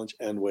challenge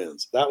and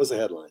wins. That was the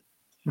headline.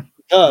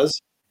 Because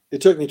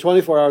it took me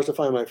 24 hours to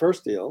find my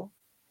first deal.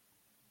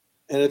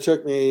 And it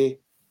took me,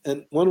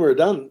 and when we were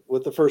done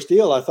with the first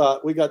deal, I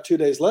thought, we got 2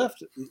 days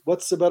left.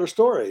 What's the better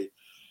story?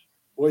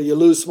 Where you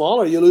lose small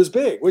or you lose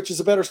big? Which is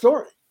a better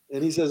story?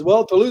 And he says,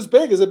 well, to lose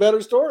big is a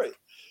better story.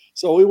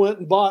 So we went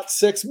and bought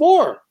 6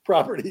 more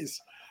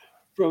properties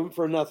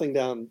for nothing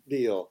down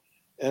deal.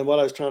 And what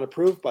I was trying to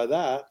prove by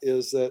that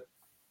is that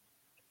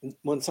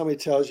when somebody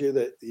tells you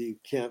that you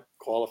can't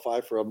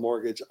qualify for a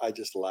mortgage, I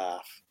just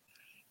laugh.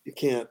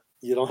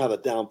 You don't have a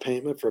down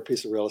payment for a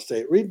piece of real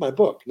estate. Read my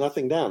book,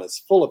 Nothing Down. It's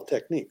full of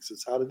techniques.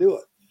 It's how to do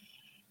it.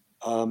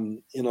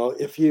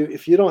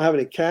 If you don't have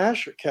any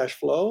cash or cash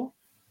flow,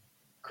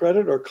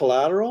 credit or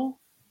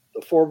collateral,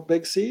 the 4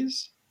 big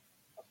C's,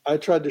 I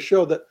tried to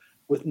show that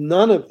with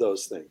none of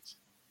those things,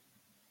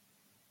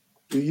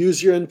 you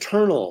use your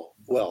internal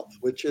wealth,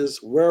 which is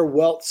where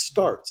wealth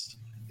starts.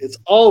 It's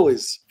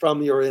always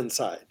from your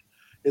inside.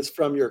 It's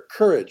from your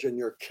courage and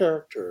your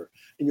character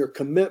and your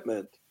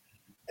commitment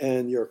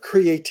and your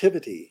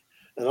creativity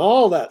and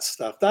all that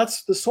stuff.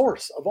 That's the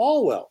source of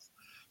all wealth.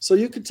 So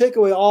you could take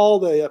away all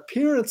the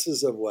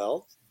appearances of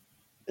wealth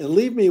and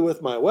leave me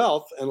with my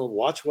wealth and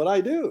watch what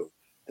I do.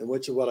 And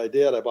which is what I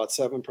did. I bought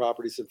 7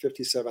 properties in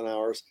 57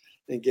 hours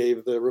and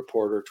gave the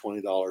reporter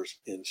 $20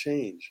 in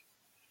change.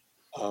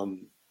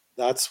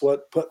 That's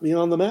what put me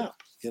on the map.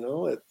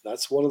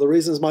 That's one of the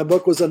reasons my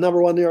book was a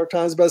 #1 New York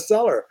Times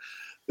bestseller,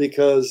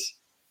 because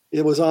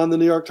it was on the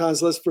New York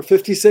Times list for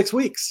 56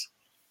 weeks.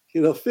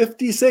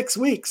 56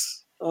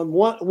 weeks on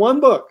one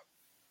book.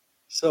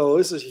 So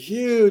this is a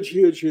huge,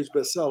 huge, huge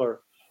bestseller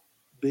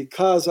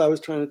because I was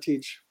trying to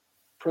teach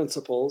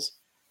principles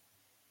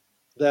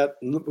that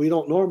we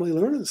don't normally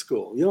learn in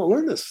school. You don't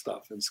learn this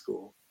stuff in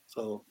school.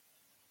 So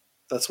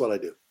that's what I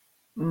do.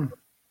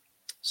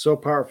 So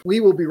powerful. We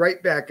will be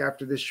right back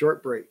after this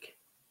short break.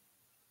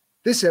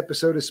 This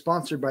episode is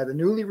sponsored by the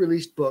newly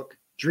released book,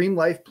 Dream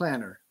Life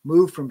Planner,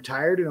 Move from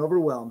Tired and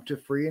Overwhelmed to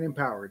Free and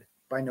Empowered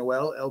by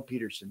Noelle L.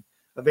 Peterson,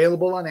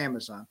 available on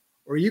Amazon,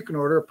 or you can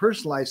order a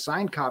personalized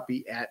signed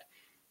copy at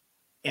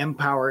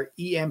Empower,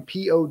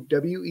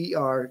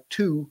 EMPOWER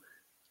 2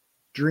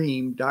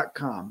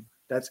 dream.com.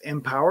 That's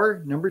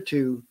Empower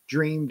 2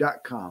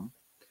 dream.com.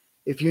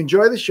 If you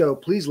enjoy the show,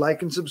 please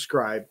like and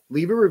subscribe,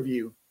 leave a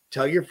review,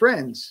 tell your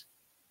friends.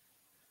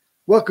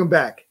 Welcome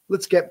back.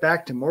 Let's get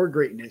back to more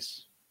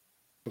greatness.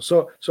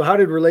 So how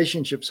did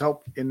relationships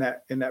help in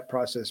that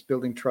process,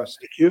 building trust?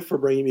 Thank you for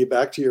bringing me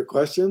back to your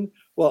question.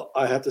 Well,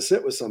 I have to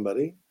sit with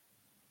somebody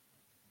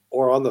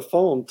or on the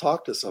phone,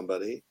 talk to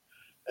somebody,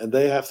 and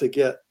they have to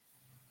get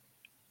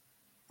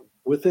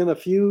within a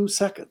few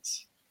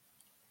seconds.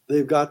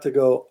 They've got to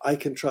go, I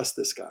can trust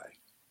this guy.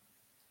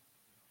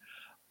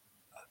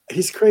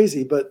 He's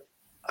crazy, but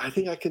I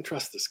think I can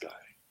trust this guy.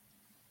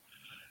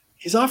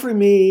 He's offering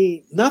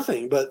me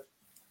nothing, but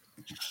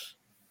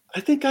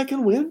I think I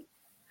can win.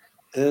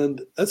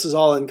 And this is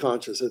all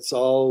unconscious. It's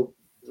all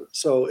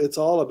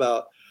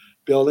about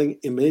building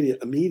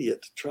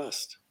immediate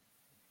trust,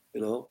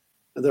 and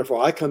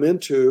therefore I come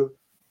into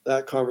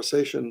that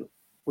conversation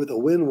with a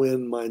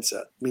win-win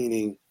mindset,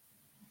 meaning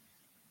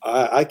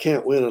I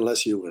can't win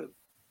unless you win.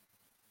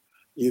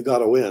 You got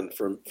to win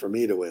for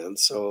me to win.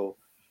 So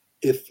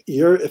if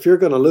you're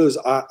going to lose,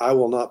 I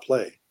will not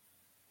play.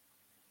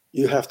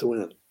 You have to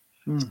win.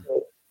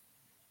 So,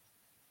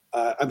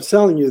 I'm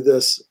telling you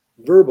this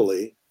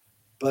verbally,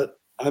 but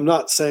I'm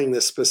not saying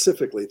this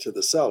specifically to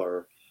the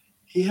seller.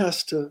 He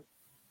has to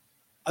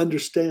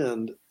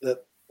understand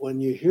that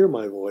when you hear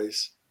my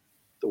voice,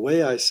 the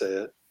way I say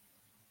it,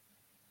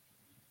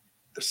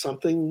 there's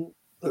something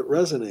that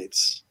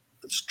resonates,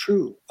 that's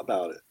true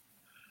about it.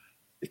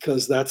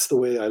 Because that's the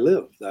way I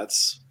live.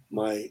 That's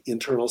my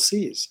internal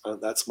C's.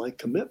 That's my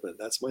commitment.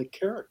 That's my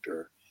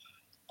character.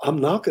 I'm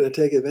not going to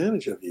take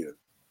advantage of you.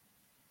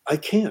 I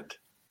can't.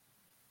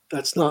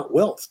 That's not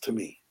wealth to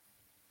me.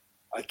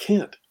 I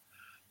can't.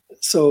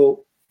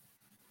 So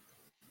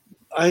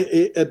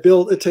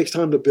it takes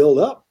time to build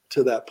up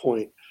to that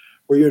point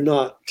where you're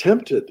not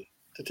tempted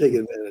to take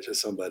advantage of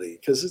somebody,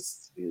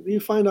 because you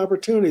find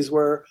opportunities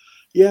where,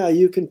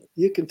 you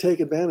can take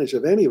advantage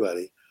of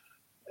anybody.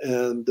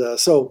 And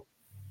so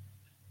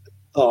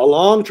a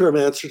long-term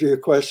answer to your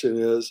question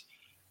is,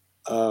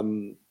 I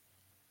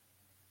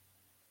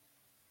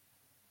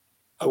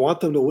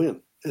want them to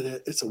win.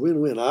 And it's a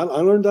win-win. I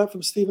learned that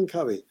from Stephen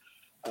Covey.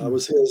 I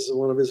was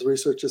one of his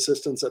research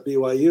assistants at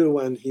BYU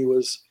when he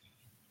was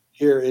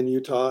here in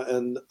Utah,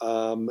 and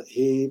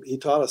he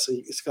taught us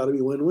it's got to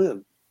be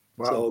win-win.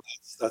 Wow. So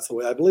that's the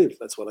way I believe.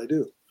 That's what I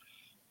do.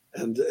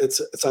 And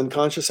it's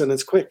unconscious and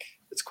it's quick.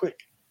 It's quick.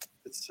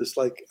 It's just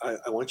like,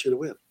 I want you to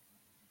win.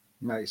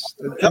 Nice.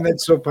 And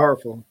that's so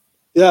powerful.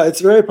 Yeah, it's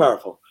very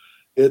powerful.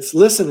 It's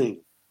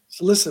listening.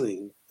 It's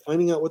listening,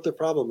 finding out what the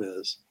problem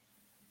is.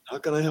 How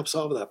can I help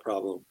solve that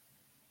problem?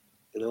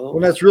 You know? Well,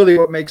 that's really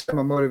what makes them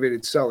a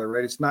motivated seller,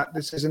 right?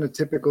 This isn't a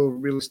typical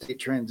real estate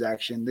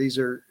transaction. These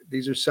are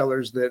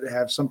sellers that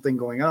have something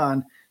going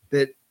on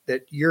that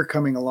you're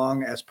coming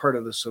along as part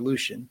of the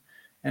solution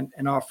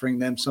and offering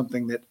them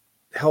something that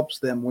helps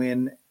them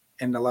win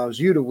and allows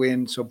you to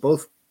win. So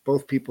both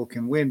people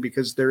can win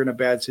because they're in a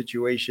bad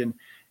situation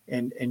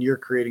and you're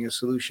creating a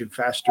solution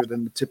faster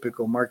than the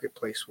typical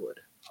marketplace would.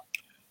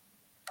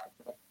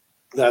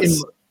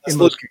 That's in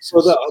most cases.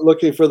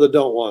 Looking for the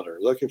don't wanter,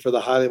 looking for the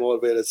highly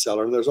motivated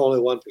seller. And there's only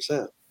 1%.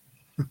 So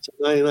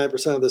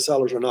 99% of the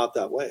sellers are not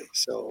that way.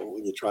 So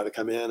when you try to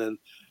come in and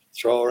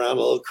throw around a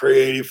little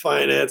creative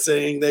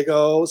financing, they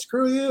go,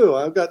 screw you.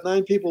 I've got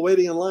 9 people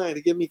waiting in line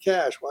to give me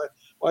cash.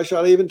 Why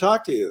should I even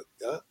talk to you?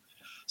 Yeah.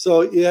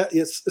 So yeah,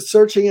 it's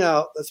searching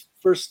out. That's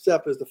first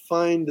step is to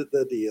find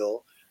the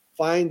deal,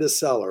 find the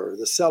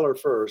seller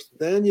first.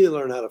 Then you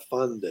learn how to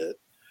fund it.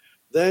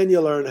 Then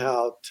you learn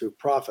how to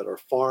profit or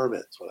farm it.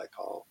 That's what I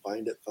call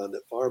find it, fund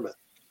it, farm it.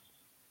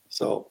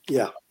 So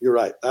yeah, you're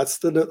right. That's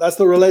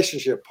the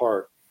relationship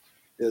part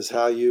is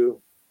how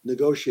you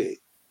negotiate.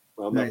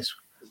 Nice.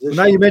 Well,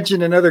 now you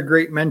mentioned another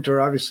great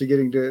mentor, obviously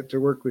getting to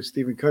work with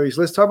Stephen Covey.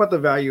 So let's talk about the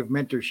value of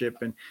mentorship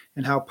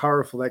and how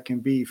powerful that can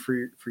be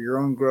for your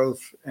own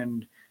growth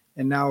and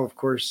now, of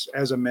course,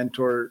 as a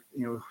mentor,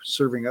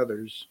 serving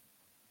others.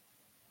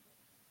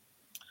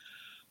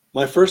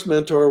 My first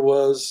mentor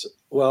was,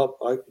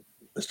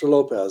 Mr.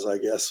 Lopez, I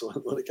guess,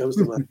 when it comes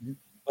to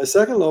my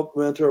second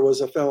mentor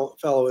was a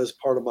fellow is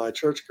part of my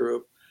church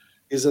group.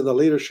 He's in the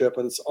leadership,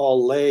 and it's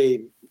all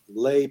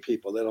lay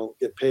people. They don't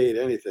get paid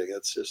anything.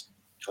 It's just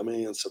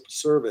coming and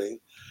serving.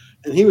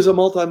 And he was a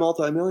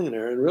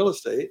multi-millionaire in real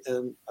estate.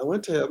 And I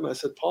went to him and I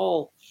said,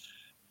 Paul,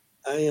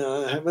 I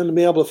haven't been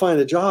able to find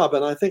a job,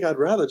 and I think I'd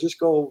rather just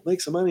go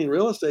make some money in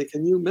real estate.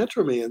 Can you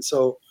mentor me? And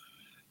so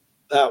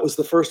that was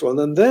the first one.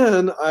 And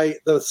then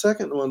the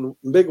second one,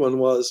 big one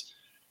was,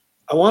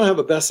 I want to have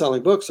a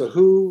best-selling book. So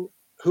who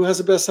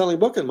has a best-selling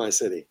book in my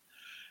city?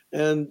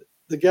 And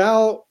the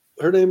gal,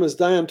 her name is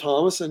Diane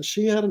Thomas, and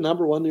she had a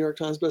 #1 New York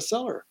Times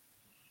bestseller.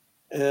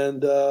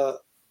 And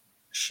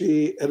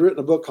she had written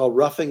a book called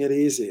Roughing It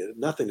Easy. It had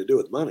nothing to do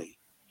with money.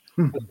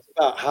 It's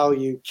about how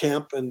you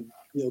camp and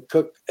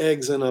cook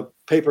eggs in a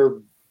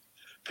paper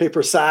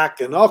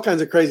sack and all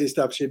kinds of crazy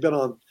stuff. She'd been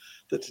on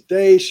the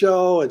Today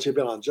Show and she'd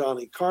been on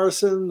Johnny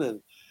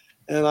Carson.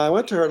 And I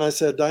went to her and I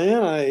said,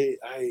 Diane,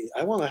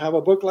 I want to have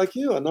a book like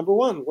you, a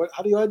 #1.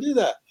 How do I do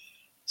that?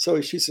 So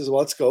she says,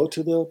 well, let's go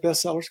to the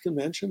bestsellers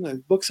convention,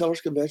 the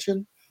booksellers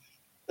convention.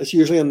 It's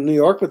usually in New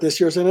York, but this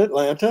year's in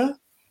Atlanta.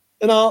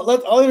 And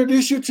I'll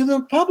introduce you to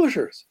the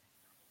publishers.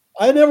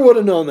 I never would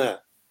have known that.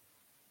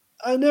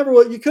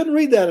 You couldn't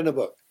read that in a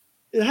book.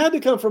 It had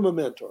to come from a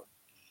mentor.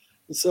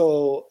 And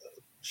so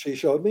she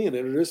showed me and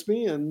introduced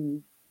me,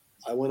 and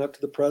I went up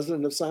to the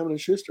president of Simon &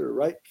 Schuster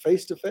right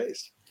face to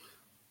face.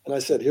 And I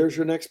said, here's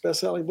your next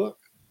best-selling book.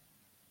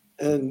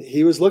 And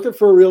he was looking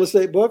for real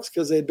estate books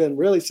because they'd been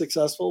really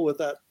successful with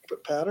that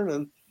pattern.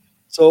 And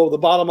so the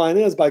bottom line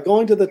is, by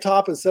going to the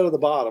top instead of the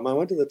bottom, I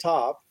went to the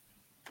top.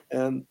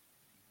 And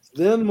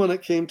then when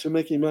it came to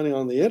making money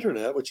on the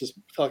internet, which is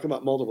talking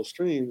about multiple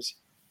streams,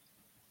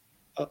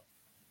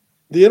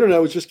 the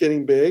internet was just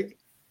getting big.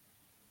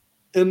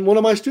 And one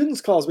of my students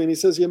calls me and he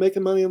says, you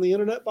making money on the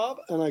internet, Bob?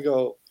 And I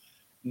go,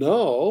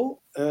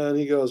 no. And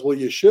he goes, well,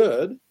 you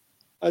should.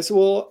 I said,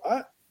 well,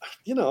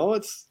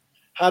 it's,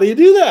 how do you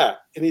do that?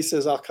 And he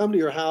says, I'll come to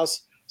your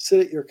house, sit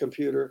at your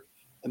computer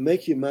and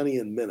make you money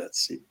in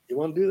minutes. You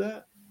want to do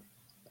that?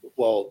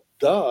 Well,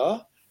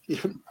 duh.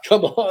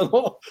 Come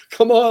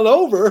on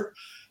over.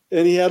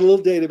 And he had a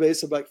little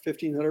database of like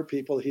 1,500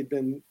 people he'd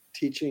been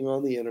teaching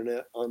on the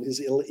internet, on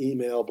his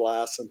email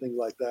blasts and things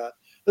like that.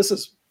 This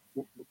is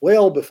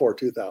well before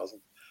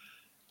 2000.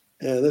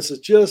 And this is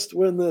just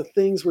when the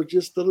things were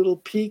just a little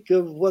peak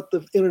of what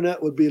the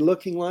internet would be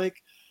looking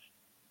like.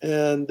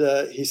 And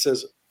he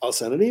says, I'll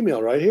send an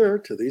email right here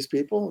to these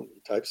people. And he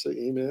types the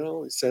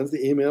email. He sends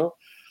the email.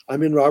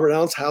 I'm in Robert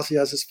Allen's house. He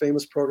has this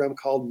famous program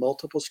called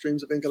Multiple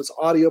Streams of Income. It's an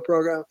audio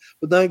program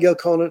with Nightingale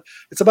Conant.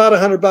 It's about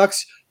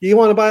 $100. You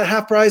want to buy it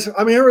half price?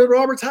 I'm here at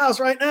Robert's house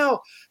right now.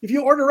 If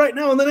you order right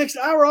now in the next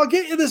hour, I'll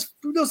get you this.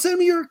 Send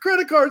me your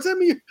credit card. Send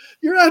me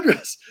your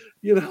address.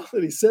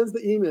 And he sends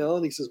the email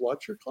and he says,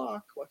 watch your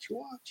clock. Watch your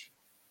watch.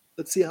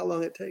 Let's see how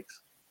long it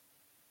takes.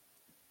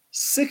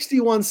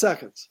 61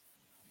 seconds.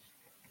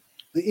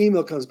 The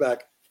email comes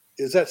back.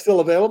 Is that still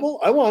available?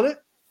 I want it.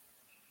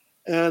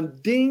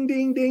 And ding,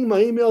 ding, ding,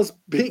 my email's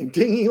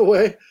dinging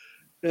away.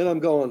 And I'm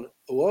going,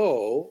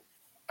 whoa,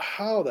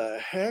 how the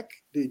heck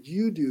did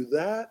you do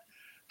that?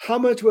 How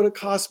much would it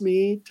cost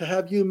me to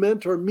have you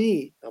mentor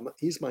me?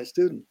 He's my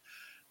student.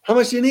 How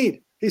much do you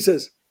need? He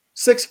says,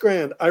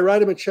 $6,000. I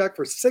write him a check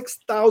for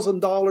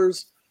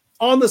 $6,000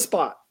 on the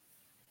spot.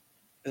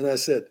 And I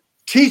said,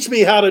 teach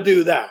me how to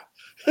do that.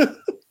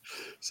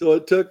 So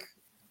it took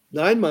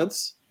 9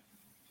 months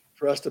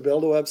for us to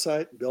build a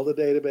website, build a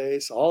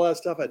database, all that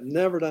stuff I'd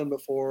never done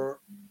before.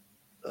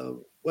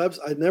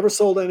 I'd never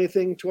sold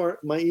anything to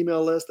my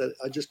email list.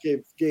 I just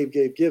give. It's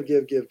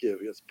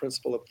the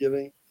principle of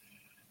giving.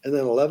 And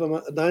then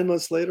 9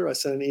 months later, I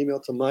sent an email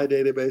to my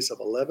database of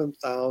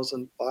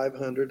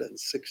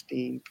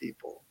 11,516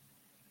 people.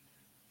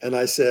 And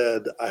I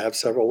said, I have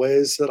several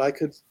ways that I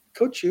could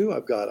coach you.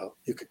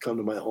 You could come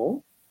to my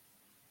home.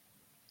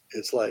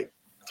 It's like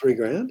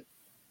 $3,000.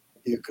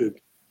 You could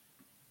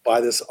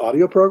buy this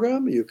audio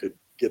program. You could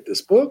get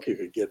this book. You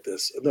could get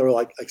this. There were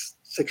like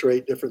 6 or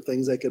 8 different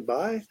things they could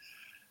buy.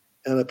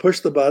 And I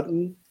pushed the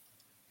button.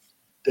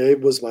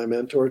 Dave was my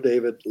mentor.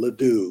 David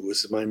Ledoux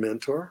was my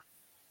mentor.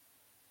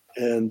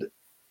 And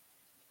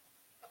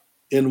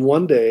in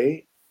one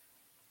day,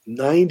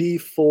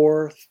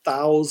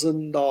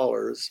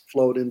 $94,000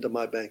 flowed into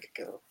my bank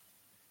account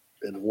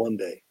in one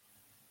day.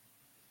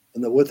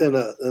 And then within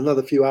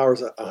another few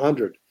hours,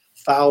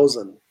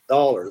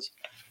 $100,000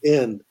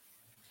 in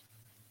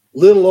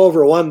little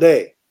over one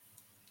day.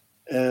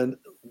 And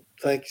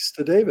thanks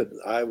to David,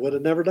 I would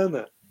have never done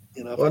that.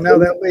 Well, now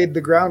that laid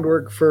the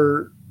groundwork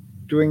for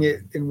doing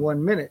it in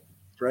 1 minute,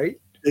 right?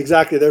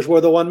 Exactly. There's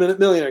where the 1 Minute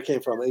Millionaire came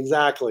from.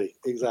 Exactly.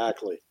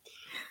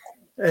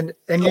 And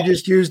you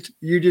just used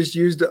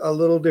a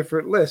little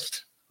different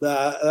list.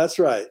 That's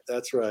right.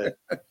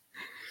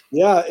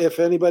 Yeah. If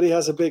anybody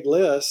has a big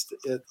list,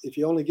 if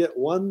you only get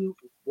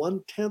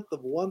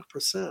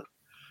 1/10%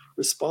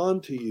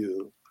 respond to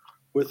you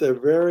with a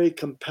very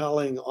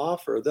compelling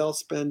offer, they'll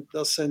send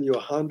you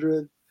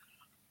 $100,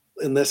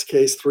 in this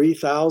case,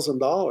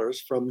 $3,000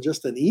 from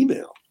just an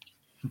email.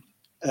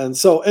 And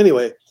so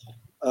anyway,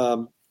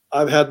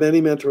 I've had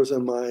many mentors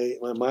in my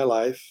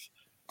life.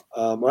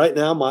 Right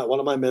now, one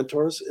of my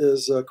mentors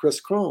is Chris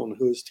Crone,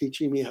 who's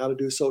teaching me how to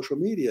do social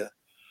media.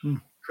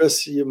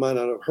 Chris, you might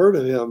not have heard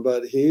of him,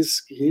 but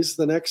he's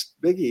the next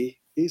biggie.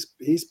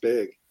 He's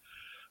big.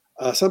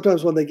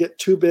 Sometimes when they get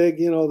too big,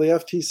 the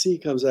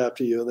FTC comes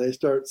after you and they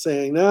start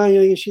saying,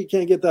 "No, she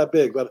can't get that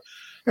big." But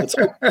let's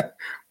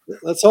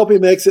hope he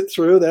makes it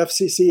through the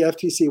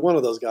FTC, one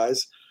of those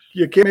guys.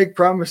 You can't make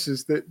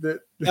promises that.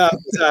 Yeah,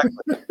 exactly.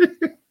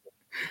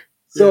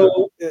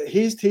 So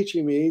he's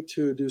teaching me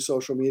to do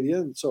social media.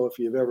 And so if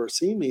you've ever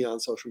seen me on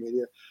social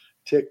media,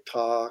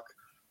 TikTok,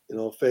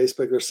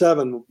 Facebook, there's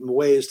 7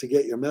 ways to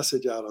get your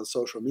message out on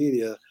social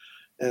media.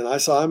 And I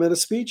saw him at a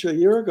speech a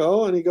year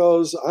ago, and he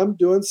goes, "I'm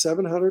doing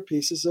 700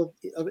 pieces of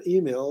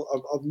email,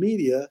 of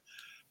media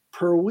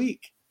per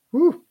week."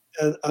 Whew.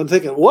 And I'm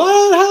thinking,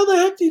 what? How the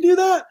heck do you do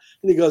that?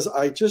 And he goes,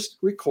 "I just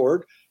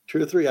record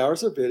 2 or 3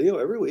 hours of video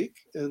every week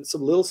and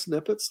some little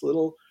snippets,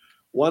 little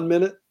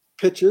 1-minute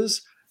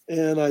pitches.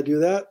 And I do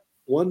that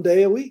 1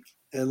 day a week.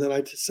 And then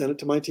I send it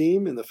to my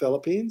team in the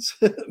Philippines.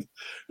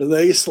 And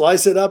they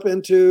slice it up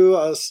into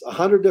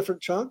 100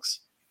 different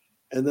chunks.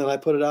 And then I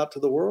put it out to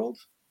the world.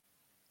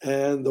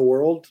 And the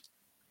world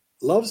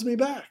loves me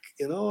back,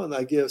 and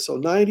I give. So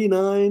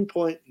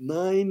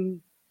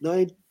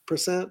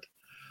 99.99%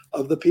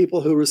 of the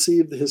people who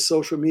received his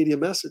social media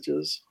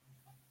messages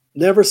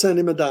never sent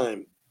him a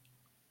dime.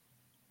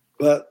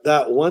 But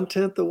that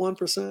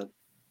 1/10%,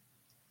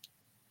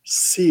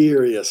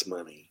 serious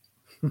money.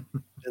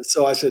 And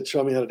so I said,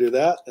 "Show me how to do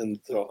that." And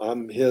so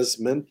I'm his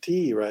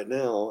mentee right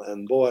now.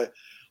 And boy,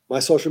 my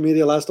social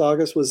media last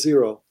August was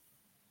 0.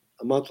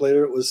 A month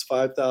later, it was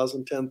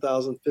 5,000,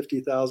 10,000,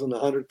 50,000,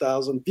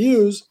 100,000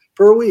 views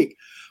per week.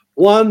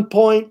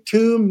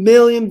 1.2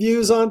 million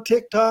views on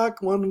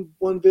TikTok. One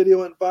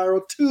video went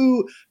viral.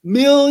 2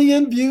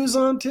 million views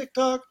on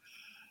TikTok.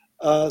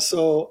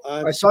 So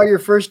I saw your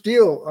first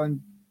deal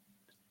on.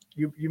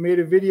 You made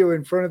a video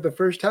in front of the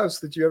first house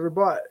that you ever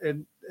bought,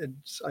 and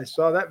I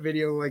saw that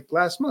video like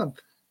last month.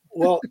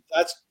 Well,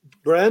 that's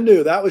brand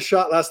new. That was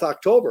shot last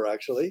October,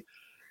 actually.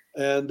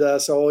 And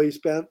so he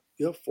spent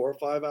 4 or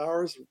 5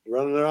 hours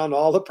running around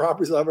all the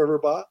properties I've ever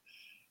bought.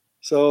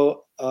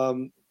 So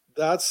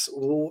that's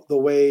the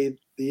way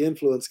the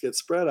influence gets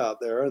spread out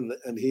there. And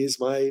he's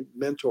my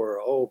mentor.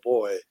 Oh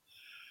boy,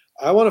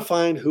 I want to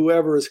find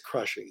whoever is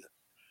crushing it,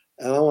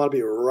 and I want to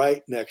be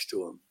right next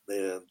to him,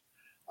 man.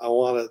 I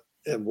want to,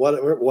 and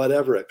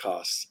whatever it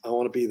costs, I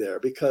want to be there,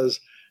 because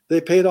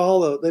they made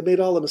all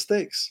the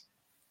mistakes.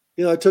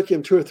 It took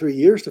him 2 or 3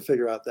 years to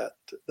figure out that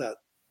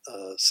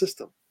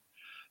system,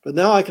 but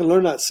now I can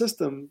learn that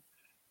system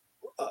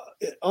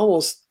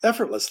almost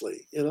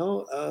effortlessly. I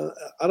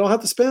don't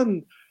have to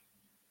spend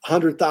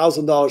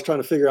 $100,000 trying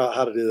to figure out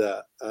how to do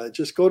that.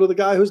 Just go to the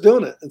guy who's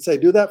doing it and say,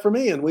 "Do that for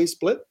me," and we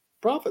split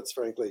profits,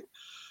 frankly.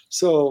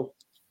 So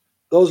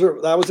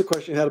that was the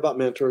question you had about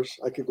mentors.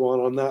 I could go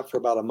on that for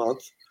about a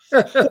month.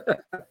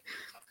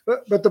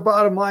 But the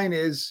bottom line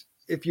is,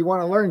 if you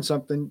want to learn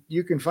something,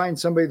 you can find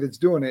somebody that's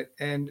doing it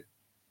and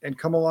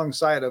come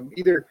alongside them,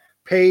 either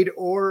paid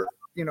or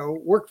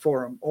work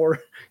for them, or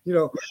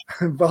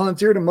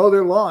volunteer to mow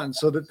their lawn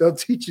so that they'll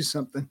teach you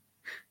something.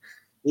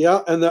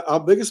 Yeah, and our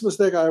biggest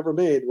mistake I ever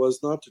made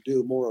was not to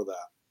do more of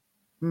that.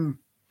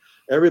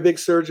 Every big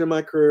surge in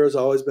my career has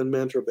always been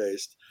mentor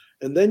based,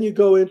 And then you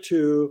go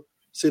into,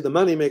 see, the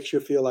money makes you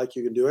feel like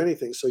you can do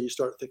anything. So you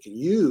start thinking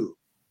you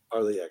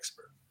are the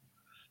expert.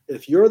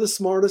 If you're the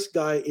smartest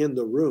guy in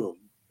the room,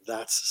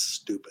 that's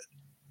stupid.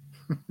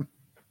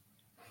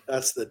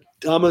 That's the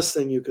dumbest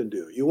thing you can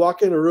do. You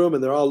walk in a room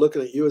and they're all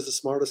looking at you as the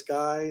smartest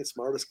guy,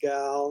 smartest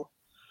gal.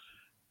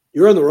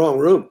 You're in the wrong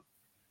room.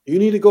 You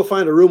need to go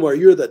find a room where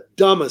you're the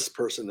dumbest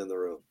person in the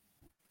room.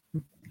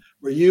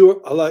 Where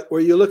you're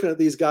looking at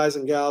these guys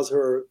and gals who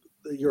are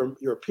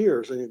your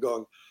peers, and you're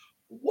going,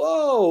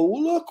 "Whoa,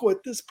 look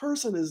what this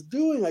person is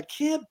doing! I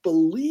can't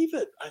believe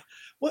it!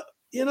 What,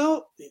 you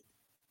know?"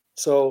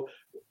 So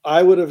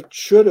I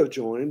should have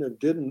joined and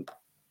didn't.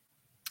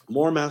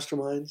 More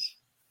masterminds,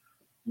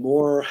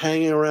 more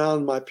hanging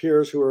around my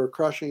peers who are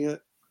crushing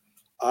it.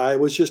 I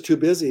was just too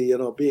busy,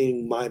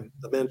 being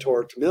the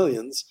mentor to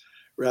millions,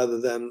 rather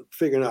than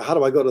figuring out how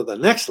do I go to the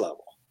next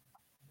level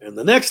and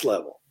the next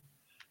level,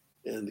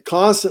 and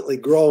constantly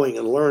growing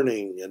and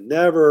learning and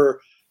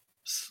never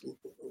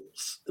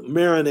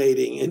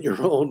marinating in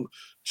your own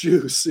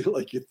juice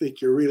like you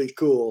think you're really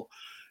cool.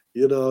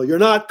 You're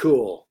not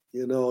cool.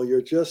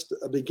 You're just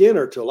a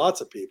beginner to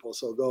lots of people.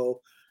 So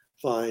go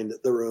find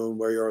the room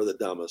where you're the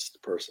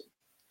dumbest person.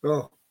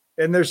 Oh,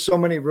 and there's so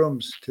many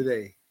rooms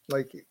today,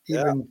 like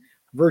even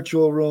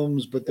virtual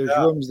rooms, but there's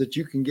rooms that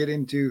you can get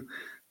into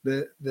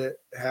that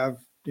have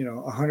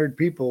 100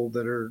 people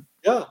that are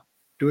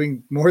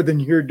doing more than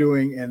you're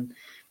doing, and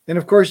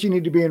of course you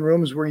need to be in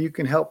rooms where you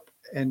can help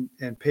and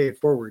pay it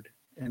forward,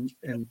 and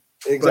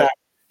exactly.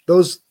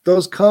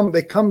 Those come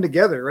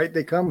together, right?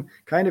 They come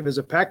kind of as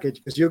a package,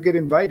 because you'll get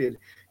invited.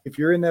 If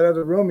you're in that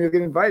other room, you'll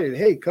get invited.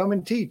 Hey, come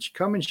and teach,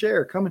 come and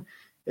share,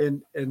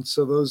 and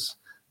so those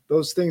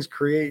things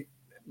create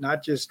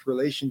not just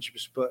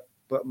relationships, but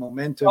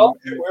momentum. Well,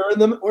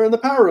 we're in the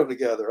power room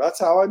together. That's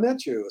how I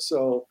met you.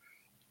 So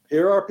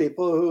here are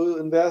people who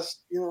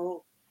invest,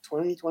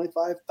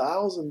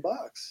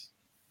 $20,000-$25,000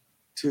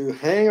 to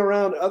hang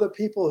around other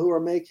people who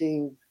are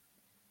making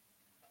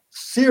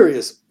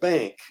serious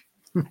bank.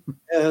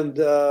 and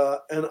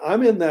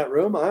I'm in that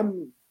room.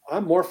 I'm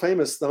more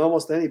famous than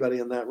almost anybody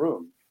in that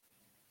room.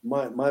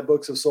 My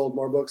books have sold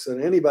more books than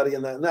anybody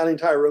in that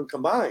entire room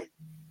combined.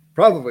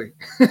 Probably.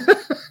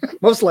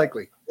 Most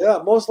likely. Yeah,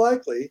 most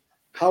likely.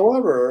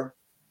 However,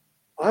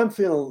 I'm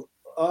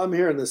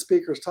hearing the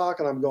speakers talk,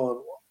 and I'm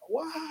going,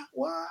 what?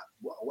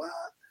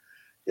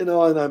 And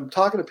I'm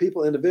talking to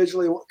people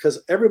individually,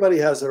 because everybody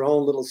has their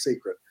own little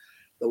secret,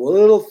 the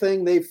little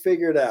thing they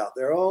figured out,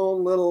 their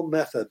own little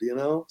method,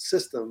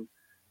 system,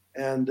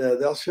 and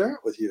they'll share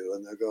it with you,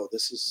 and they'll go,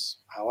 "This is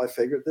how I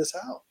figured this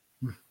out."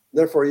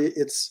 Therefore,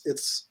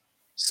 it's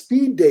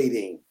speed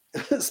dating.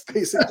 It's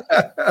basically.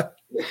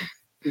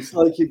 It's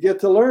like you get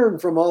to learn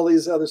from all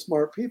these other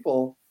smart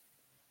people,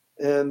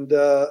 and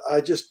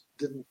I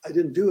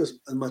didn't do as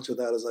much of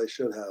that as I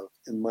should have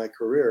in my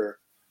career.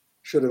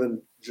 Should have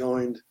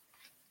joined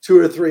 2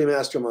 or 3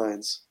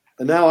 masterminds,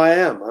 and now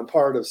I'm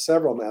part of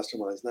several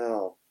masterminds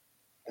now,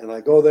 and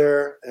I go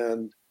there,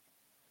 and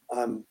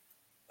and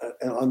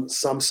on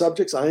some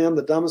subjects I am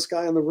the dumbest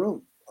guy in the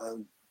room,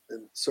 and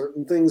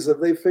certain things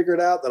that they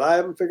figured out that I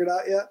haven't figured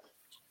out yet.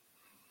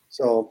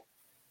 So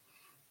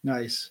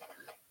nice.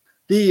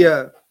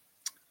 I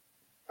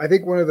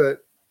think one of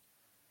the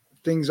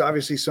things,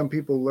 obviously, some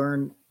people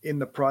learn in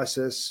the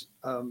process,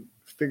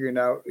 figuring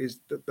out,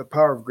 is the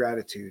power of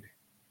gratitude,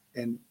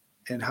 and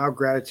how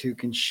gratitude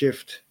can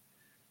shift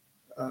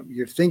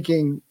your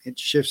thinking. It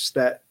shifts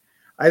that.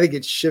 I think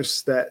it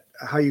shifts that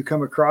how you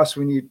come across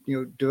when you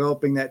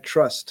developing that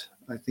trust.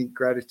 I think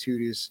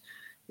gratitude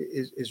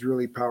is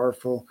really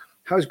powerful.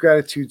 How has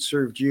gratitude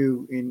served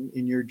you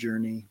in your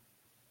journey?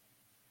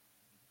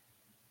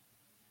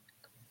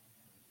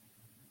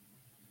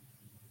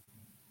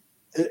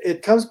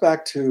 It comes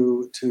back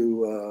to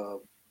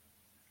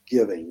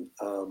giving.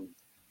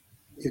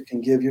 You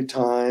can give your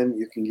time,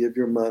 you can give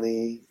your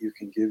money, you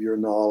can give your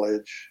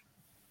knowledge,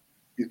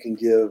 you can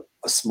give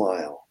a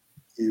smile.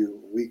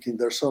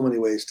 There's so many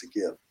ways to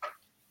give.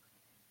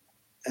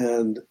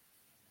 And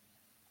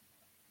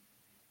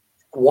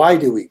why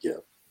do we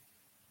give?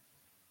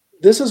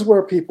 This is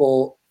where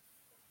people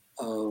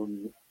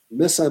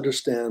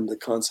misunderstand the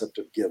concept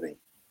of giving.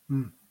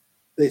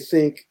 They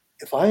think,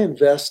 if I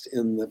invest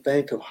in the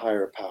bank of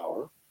higher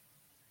power,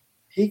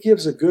 he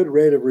gives a good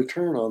rate of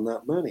return on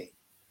that money.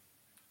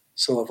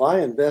 So if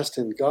I invest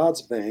in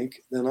God's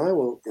bank, then I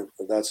will.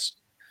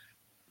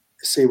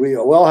 We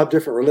all have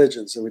different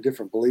religions and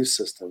different belief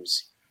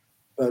systems,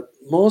 but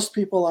most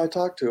people I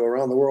talk to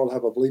around the world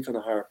have a belief in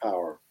a higher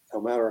power,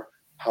 no matter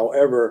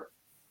however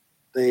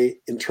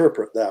they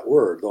interpret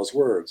those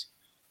words.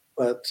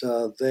 But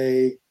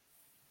they're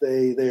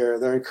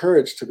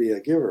encouraged to be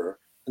a giver.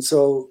 And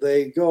so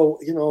they go,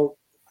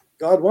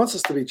 God wants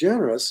us to be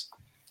generous.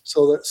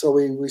 So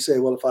we say,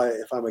 well,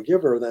 if I'm a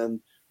giver,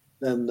 then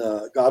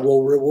God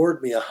will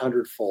reward me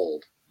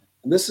 100-fold.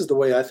 And this is the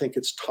way I think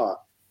it's taught.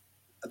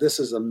 This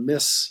is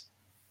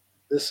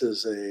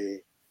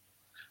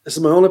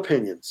my own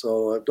opinion.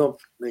 So don't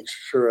make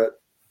sure it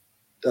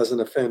doesn't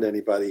offend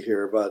anybody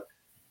here, but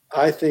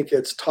I think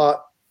it's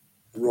taught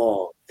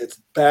wrong.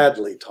 It's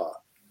badly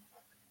taught,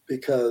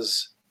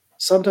 because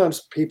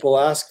sometimes people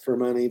ask for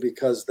money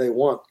because they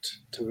want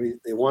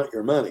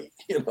your money,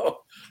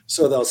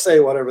 so they'll say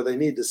whatever they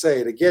need to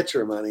say to get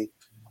your money.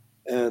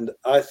 And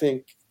I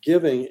think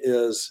giving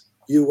is,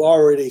 you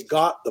already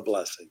got the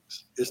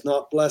blessings. It's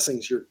not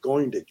blessings you're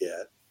going to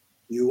get.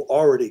 You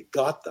already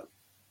got them.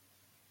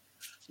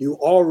 You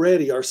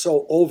already are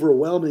so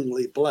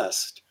overwhelmingly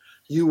blessed.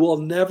 You will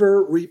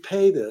never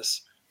repay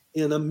this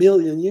in a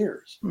million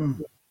years.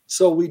 Mm.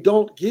 So we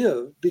don't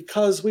give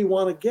because we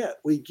want to get.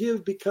 We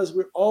give because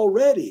we're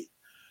already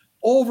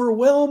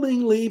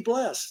overwhelmingly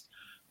blessed.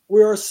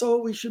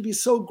 We should be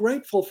so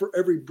grateful for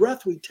every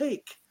breath we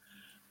take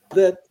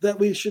that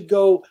we should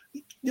go,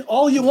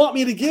 all you want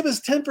me to give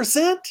is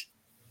 10%?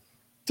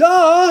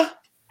 Duh.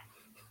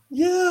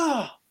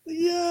 Yeah,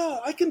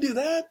 I can do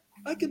that.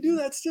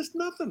 It's just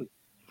nothing.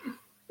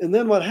 And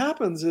then what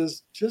happens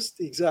is just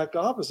the exact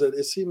opposite.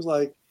 It seems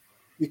like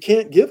you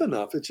can't give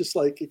enough. It's just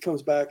like it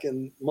comes back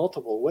in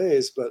multiple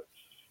ways, but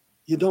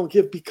you don't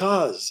give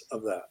because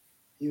of that.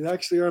 You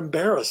actually are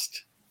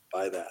embarrassed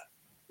by that.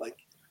 Like,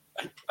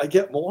 I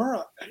get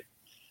more.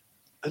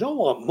 I don't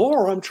want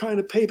more. I'm trying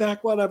to pay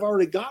back what I've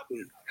already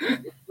gotten.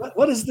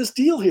 What is this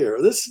deal here?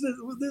 This.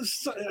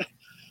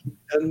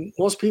 And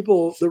most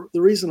people,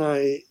 the reason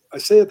I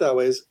say it that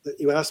way is that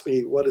you asked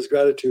me, what is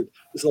gratitude?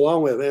 It's a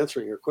long way of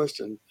answering your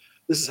question.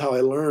 This is how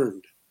I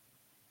learned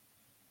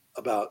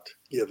about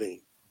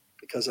giving,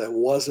 because I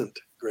wasn't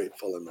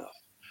grateful enough.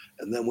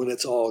 And then when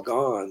it's all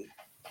gone,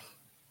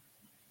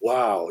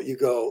 wow, you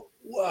go,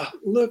 wow,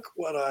 look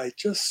what I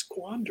just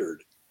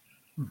squandered.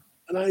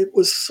 And I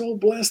was so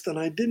blessed and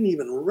I didn't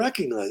even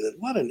recognize it.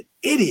 What an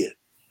idiot.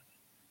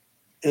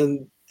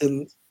 And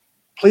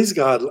please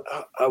God,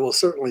 I will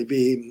certainly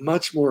be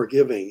much more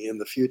giving in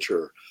the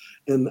future.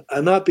 And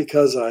not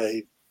because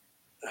I'm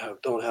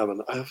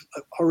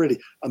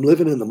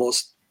living in the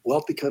most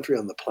wealthy country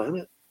on the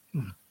planet.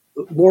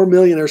 More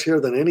millionaires here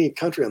than any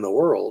country in the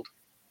world.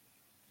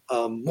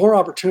 More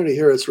opportunity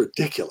here. It's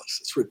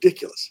ridiculous.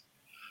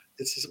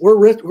 It's just, we're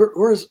rich.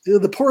 We're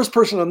the poorest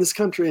person on this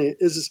country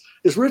is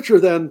richer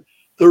than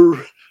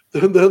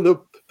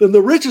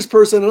the richest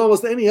person in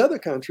almost any other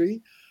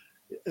country,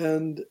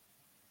 and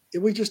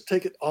we just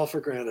take it all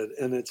for granted.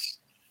 And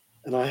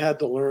I had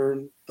to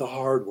learn the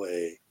hard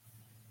way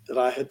that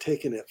I had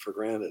taken it for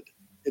granted,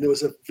 and it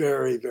was a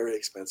very, very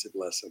expensive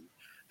lesson,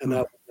 and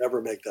I will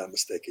never make that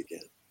mistake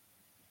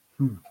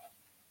again.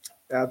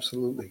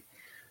 Absolutely.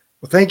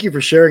 Well, thank you for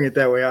sharing it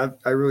that way.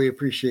 I really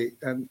appreciate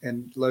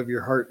and love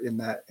your heart in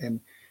that, and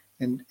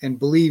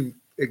believe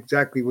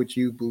exactly what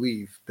you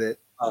believe, that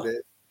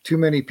too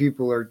many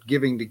people are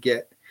giving to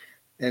get,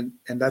 and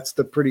that's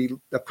a pretty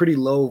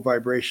low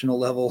vibrational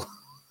level.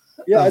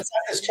 Yeah,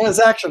 it's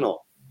transactional.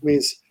 It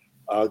means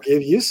I'll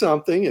give you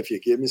something. If you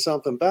give me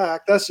something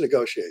back, that's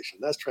negotiation.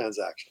 That's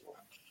transactional.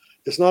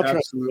 It's not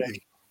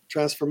transformational.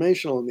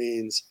 Transformational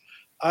means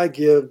I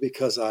give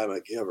because I'm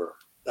a giver.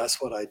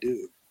 That's what I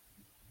do.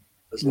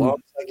 As long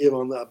as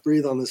I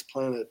breathe on this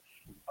planet,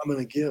 I'm going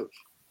to give.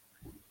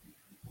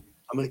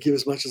 I'm going to give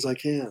as much as I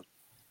can.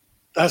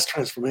 That's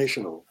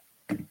transformational.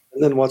 And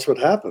then watch what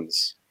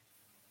happens.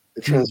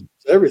 It transforms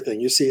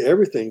everything. You see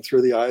everything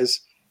through the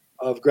eyes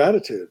of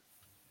gratitude.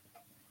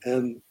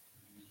 And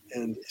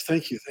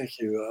thank you.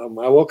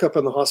 I woke up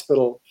in the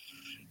hospital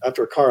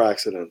after a car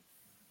accident,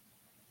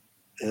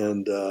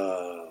 and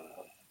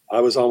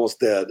I was almost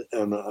dead.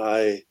 And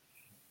I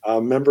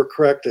remember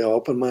correctly, I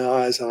opened my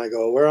eyes and I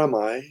go, where am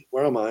I?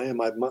 And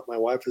my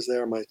wife is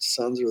there. My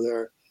sons are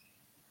there.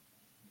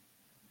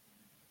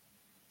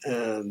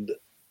 And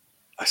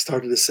I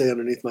started to say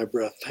underneath my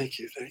breath, thank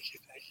you.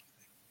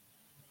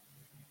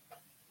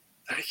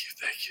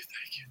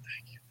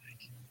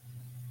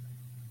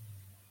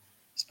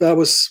 That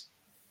was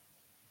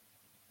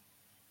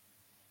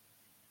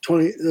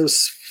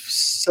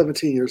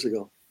 17 years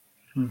ago.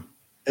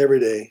 Every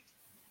day.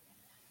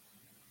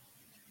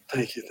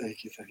 Thank you.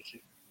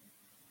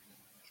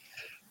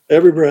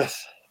 Every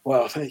breath.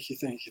 Wow. Thank you.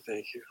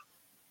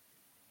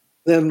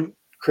 Then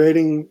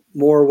creating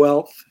more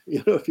wealth,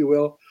 if you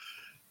will,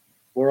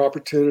 more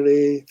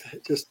opportunity.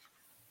 Just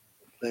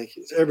thank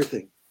you. It's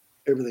everything.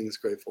 Everything is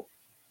grateful.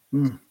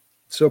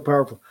 So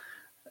powerful.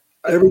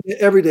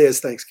 Every day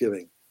is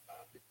Thanksgiving.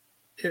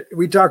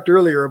 We talked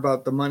earlier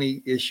about the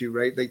money issue,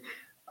 right? Like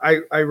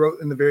I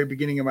wrote in the very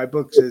beginning of my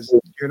book, says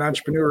you're an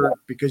entrepreneur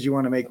because you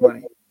want to make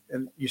money,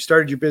 and you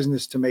started your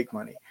business to make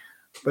money,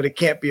 but it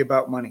can't be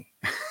about money.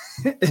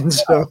 And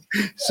so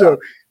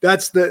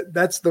that's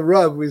the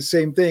rub with the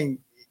same thing.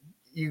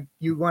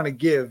 You want to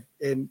give,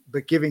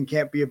 but giving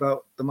can't be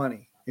about the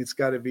money. It's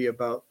got to be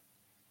about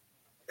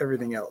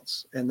everything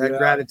else. And that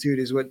gratitude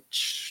is what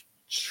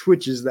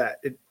switches that.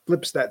 It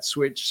flips that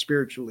switch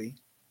spiritually.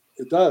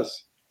 It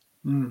does.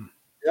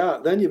 Yeah.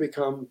 Then you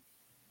become,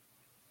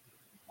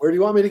 where do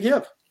you want me to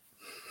give?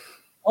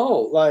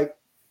 Oh, like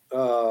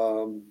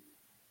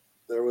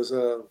there was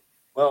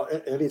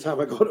anytime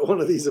I go to one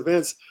of these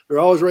events, they're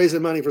always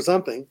raising money for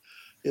something,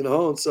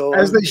 and so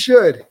as they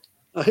should.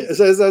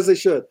 As they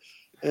should.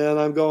 And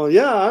I'm going,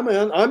 yeah, I'm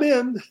in, I'm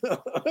in,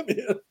 I'm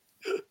in,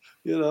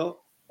 you know.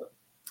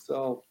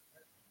 So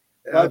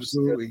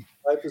Absolutely.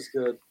 life is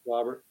good,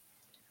 Robert.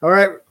 All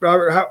right,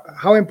 Robert.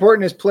 How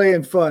important is play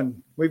and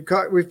fun? We've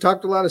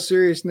talked a lot of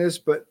seriousness,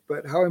 but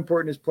how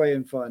important is play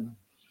and fun?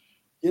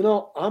 You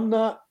know, I'm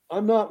not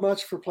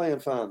much for playing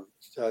fun,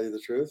 to tell you the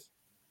truth.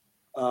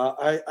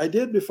 I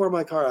did before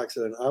my car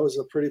accident. I was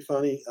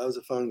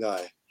a fun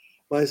guy.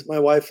 My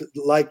wife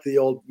liked the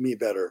old me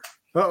better.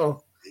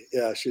 Uh-oh.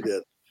 Yeah, she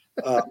did.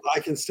 I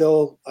can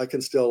still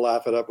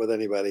laugh it up with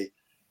anybody.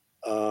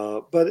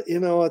 But you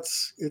know,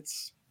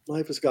 it's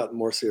life has gotten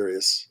more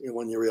serious, you know,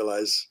 when you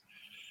realize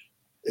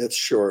it's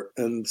short.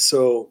 And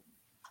so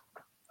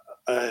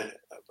I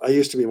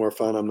used to be more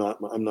fun. I'm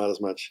not as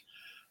much.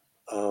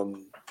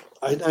 Um,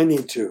 I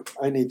need to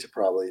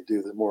probably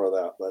do more of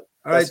that. But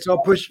All right, so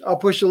I'll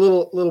push a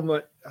little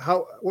bit.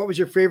 What was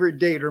your favorite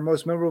date or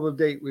most memorable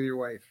date with your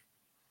wife?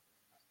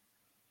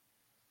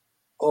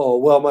 Oh,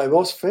 well, my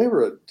most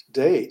favorite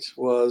date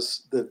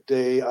was the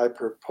day I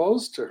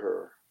proposed to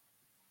her.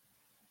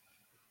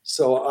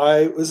 So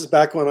this is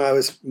back when I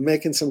was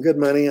making some good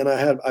money, and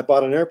I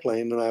bought an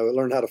airplane and I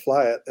learned how to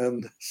fly it.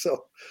 And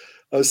so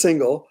I was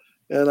single,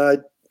 and I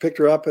picked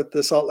her up at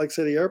the Salt Lake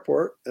City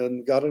airport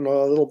and got in my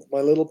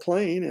little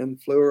plane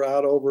and flew her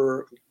out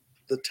over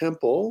the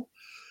temple.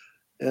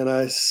 And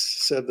I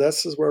said,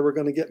 "This is where we're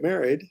going to get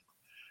married."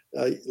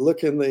 I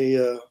look in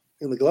the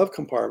glove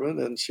compartment,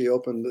 and she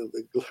opened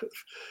the glove,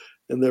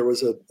 and there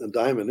was a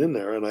diamond in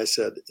there. And I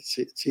said,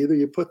 it's either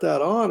you put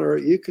that on or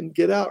you can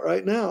get out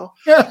right now.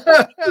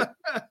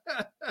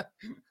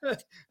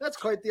 That's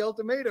quite the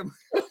ultimatum.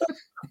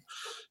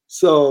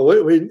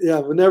 So we've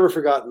never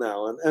forgotten that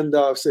one. And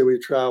obviously we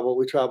travel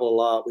a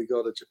lot. We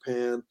go to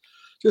Japan.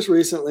 Just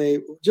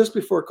recently, just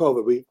before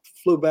COVID, we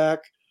flew back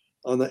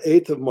on the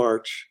 8th of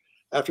March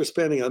after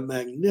spending a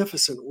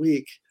magnificent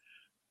week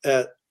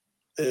at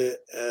a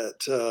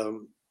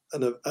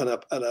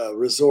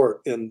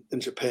resort in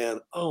Japan.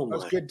 Oh my!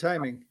 That's good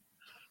timing.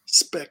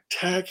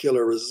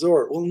 Spectacular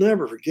resort. We'll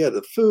never forget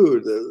the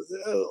food.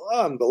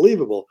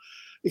 Unbelievable,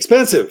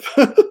 expensive,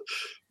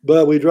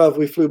 but we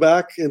flew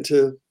back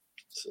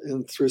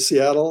through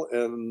Seattle,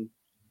 and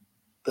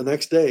the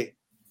next day,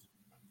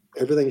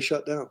 everything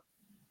shut down.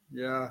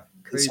 Yeah,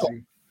 crazy. So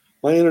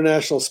my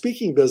international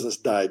speaking business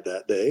died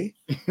that day.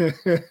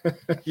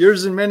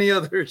 Yours and many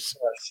others.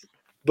 Yes.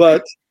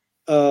 But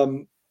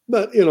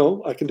you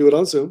know, I can do it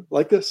on Zoom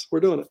like this. We're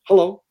doing it.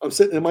 Hello, I'm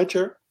sitting in my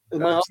chair in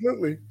my office.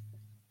 Absolutely.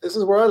 This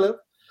is where I live.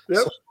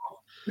 Yep.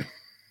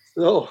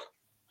 So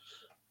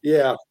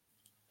yeah.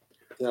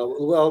 Yeah,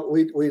 well,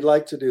 we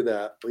like to do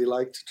that. We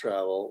like to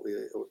travel,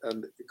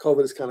 and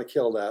COVID has kind of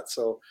killed that.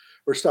 So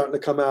we're starting to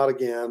come out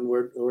again.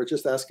 We're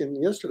just asking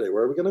yesterday,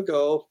 where are we going to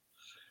go?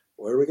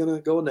 Where are we going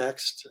to go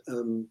next?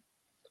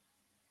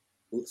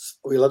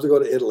 We love to go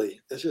to Italy.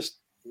 It's just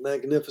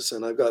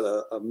magnificent. I've got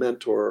a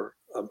mentor.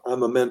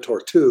 I'm a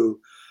mentor too.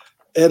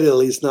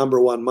 Italy's number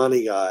one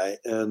money guy,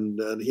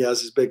 and he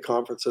has these big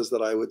conferences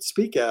that I would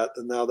speak at,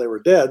 and now they were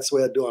dead, so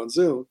we had to do it on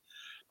Zoom.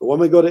 But when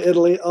we go to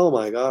Italy, oh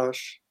my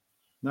gosh.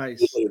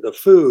 Nice. The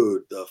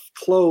food, the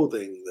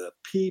clothing, the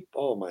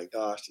oh my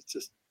gosh, it's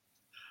just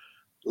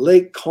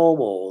Lake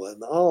Como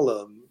and all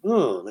of them.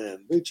 Oh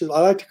man,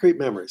 I like to create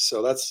memories.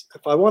 So that's,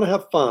 if I want to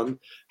have fun,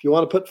 if you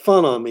want to put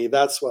fun on me,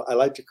 that's what I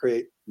like to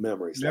create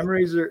memories.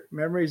 Memories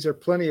are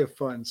plenty of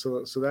fun.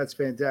 So that's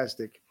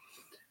fantastic.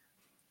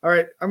 All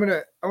right, I want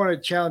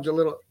to challenge a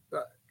little,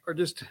 or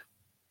just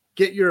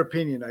get your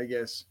opinion, I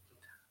guess.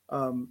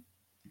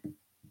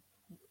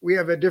 We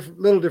have a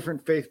little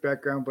different faith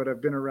background, but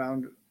I've been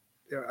around.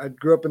 I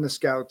grew up in the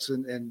Scouts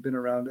and been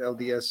around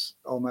LDS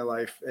all my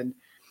life, and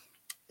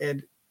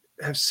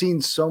have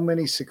seen so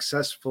many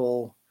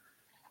successful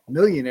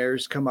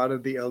millionaires come out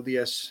of the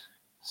LDS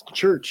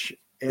church.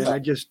 And I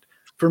just,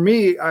 for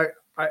me, I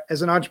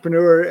as an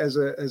entrepreneur, as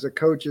a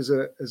coach, as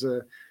a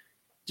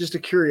just a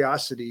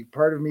curiosity,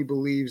 part of me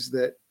believes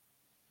that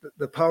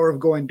the power of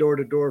going door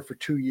to door for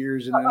 2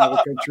 years in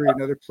another country,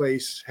 another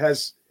place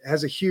has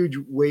a huge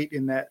weight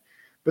in that.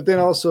 But then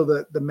also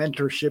the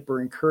mentorship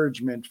or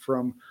encouragement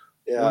from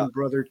one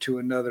brother to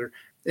another.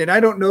 And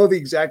I don't know the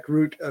exact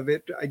root of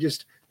it.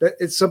 That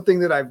it's something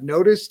that I've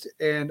noticed,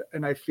 and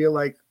I feel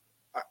like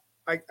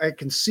I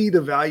can see the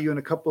value in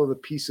a couple of the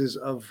pieces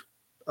of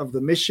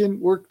the mission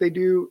work they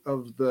do,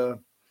 of the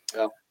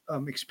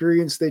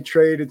experience they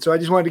trade. And so I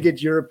just wanted to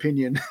get your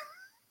opinion.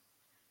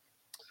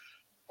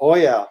 Oh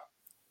yeah.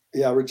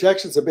 Yeah.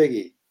 Rejection's a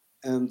biggie.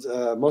 And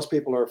most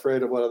people are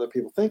afraid of what other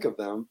people think of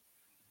them.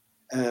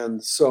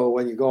 And so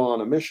when you go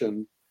on a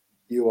mission,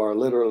 you are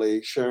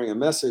literally sharing a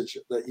message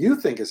that you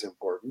think is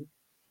important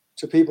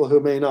to people who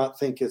may not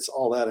think it's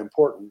all that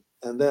important.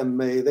 And then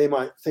they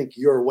might think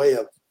your way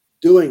of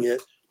doing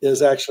it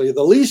is actually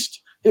the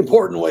least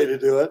important way to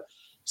do it.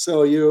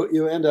 So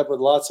you end up with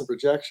lots of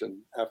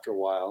rejection after a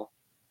while.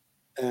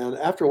 And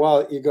after a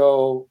while you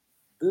go,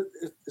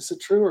 is it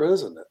true or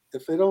isn't it?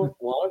 If they don't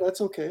want it,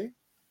 that's okay.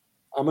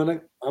 I'm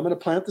gonna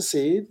plant the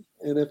seed.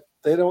 And if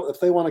they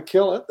want to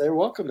kill it, they're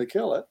welcome to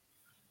kill it.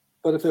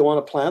 But if they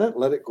want to plant it,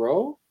 let it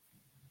grow,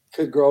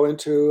 could grow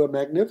into a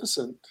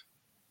magnificent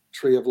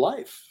tree of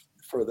life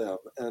for them.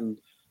 And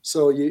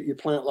so you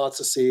plant lots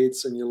of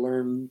seeds and you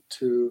learn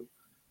to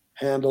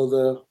handle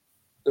the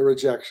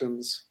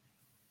rejections.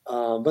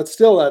 But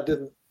still, that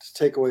didn't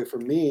take away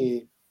from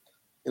me,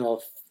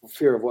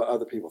 fear of what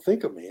other people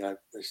think of me. I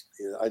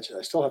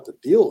still have to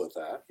deal with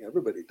that.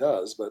 Everybody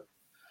does, but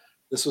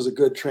this was a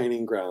good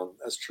training ground.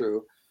 That's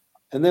true.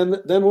 And then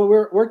when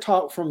we're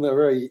taught from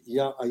a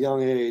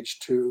young age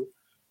to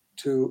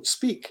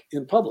speak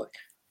in public.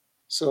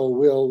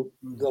 So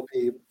there'll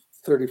be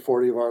 30,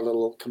 40 of our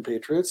little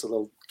compatriots,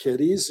 little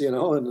kiddies,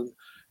 and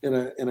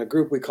in a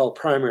group we call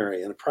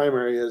primary. And a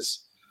primary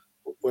is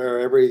where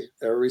every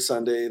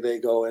Sunday they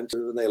go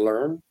into and they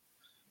learn,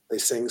 they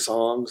sing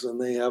songs,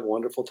 and they have a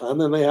wonderful time.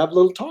 Then they have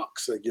little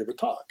talks. They give a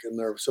talk, and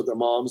their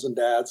moms and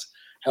dads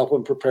help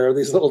them prepare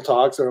these little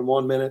talks. They're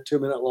 1 minute, 2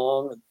 minute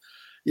long, and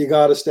you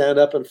got to stand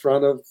up in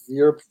front of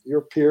your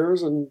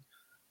peers and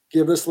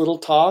give this little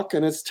talk,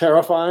 and it's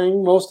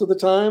terrifying most of the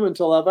time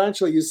until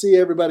eventually you see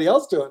everybody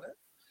else doing it.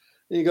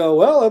 And you go,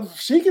 well, if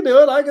she can do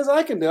it, I guess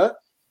I can do it.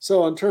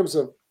 So in terms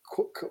of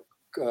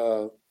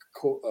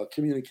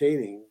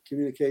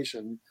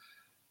communication,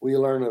 we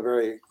learn at a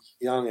very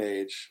young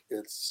age.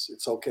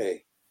 It's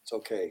okay. It's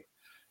okay.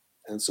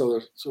 And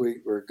so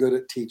we're good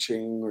at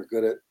teaching. We're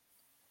good at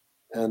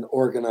and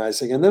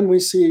organizing. And then we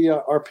see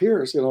our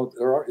peers.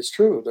 It's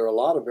true. There are a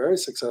lot of very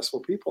successful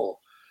people.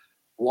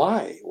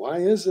 Why? Why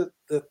is it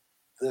that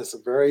there's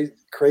a very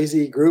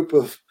crazy group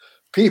of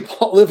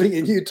people living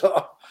in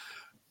Utah?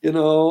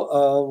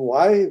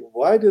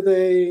 Why do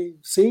they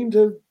seem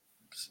to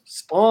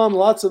spawn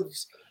lots of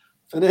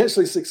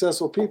financially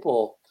successful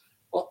people?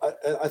 Well,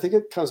 I think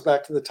it comes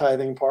back to the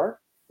tithing part,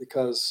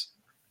 because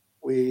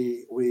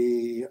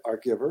we are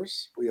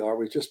givers.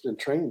 We've just been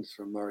trained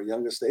from our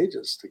youngest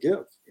ages to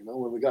give.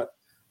 When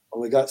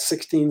we got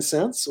 16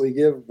 cents, we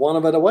give one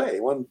of it away,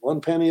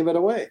 one penny of it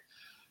away.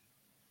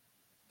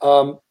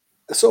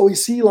 So we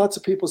see lots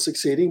of people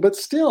succeeding, but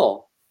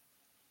still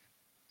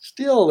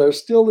there's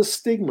still the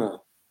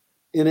stigma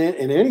in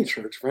any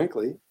church,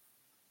 frankly,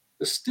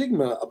 the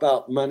stigma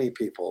about money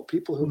people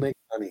who make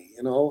money,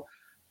 and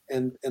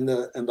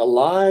the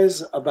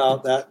lies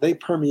about that, they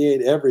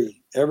permeate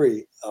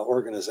every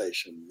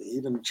organization,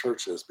 even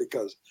churches,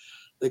 because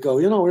they go,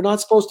 we're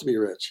not supposed to be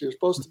rich. You're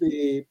supposed to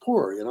be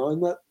poor. Isn't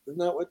that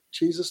what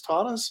Jesus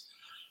taught us?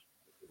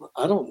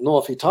 I don't know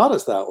if he taught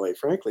us that way,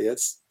 frankly.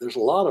 There's a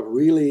lot of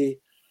really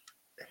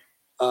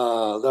there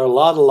are a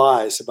lot of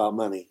lies about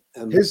money.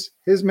 And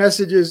his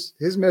messages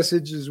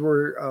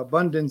were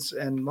abundance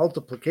and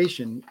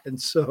multiplication, and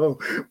so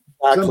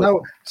exactly.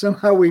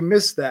 somehow we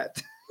miss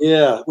that.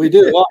 Yeah, we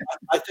do. Well,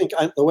 I think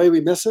the way we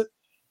miss it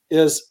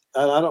is,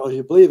 and I don't know if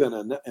you believe in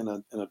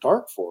a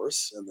dark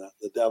force, and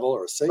the devil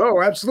or Satan.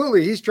 Oh,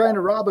 absolutely. He's trying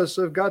to rob us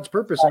of God's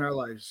purpose in our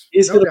lives.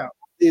 He's no doubt.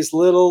 These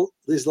little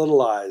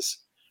lies,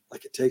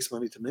 like it takes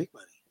money to make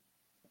money.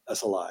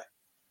 That's a lie.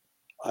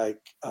 Like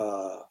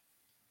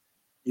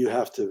you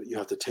have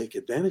to take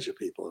advantage of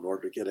people in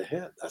order to get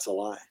ahead. That's a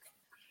lie.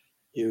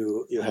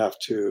 You have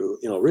to,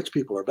 rich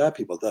people are bad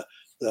people.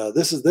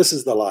 This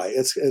is the lie.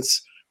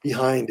 It's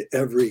behind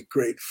every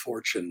great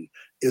fortune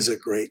is a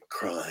great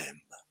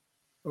crime.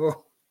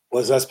 Oh. What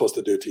is that supposed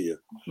to do to you?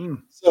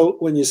 So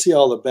when you see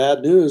all the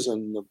bad news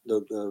on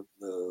the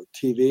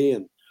TV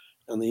and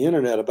on the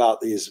internet about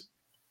these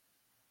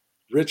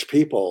rich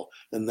people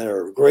and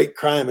their great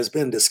crime has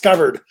been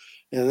discovered,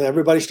 and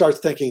everybody starts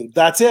thinking,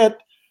 that's it.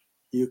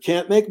 You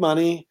can't make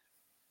money.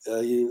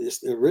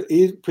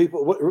 Money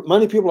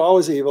people are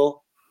always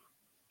evil,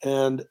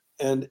 and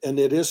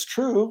it is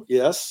true.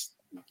 Yes,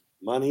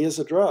 money is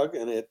a drug,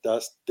 and it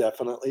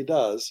definitely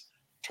does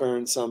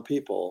turn some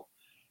people.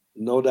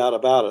 No doubt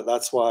about it.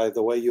 That's why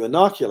the way you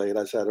inoculate,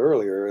 I said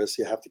earlier, is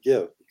you have to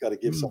give. You got to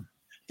give something.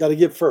 You got to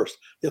give first.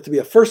 You have to be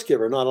a first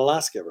giver, not a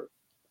last giver.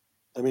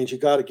 That means you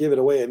got to give it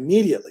away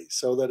immediately,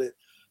 so that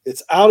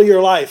it's out of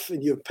your life,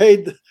 and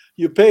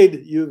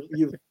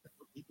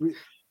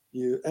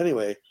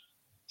anyway.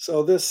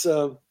 So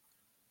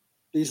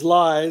these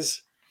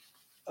lies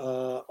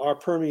are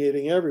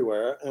permeating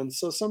everywhere, and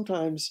so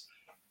sometimes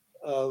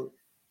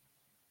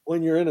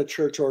when you're in a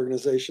church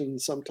organization,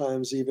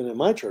 sometimes even in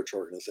my church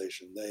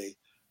organization,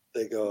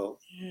 they go,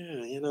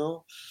 yeah,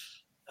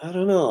 I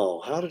don't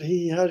know, how did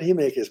he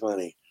make his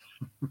money?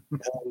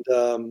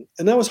 And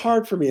that was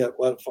hard for me.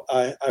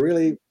 I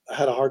really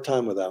had a hard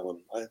time with that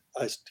one.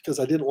 Because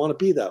I didn't want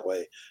to be that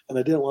way, and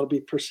I didn't want to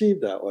be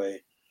perceived that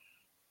way.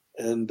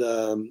 And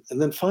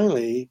then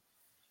finally,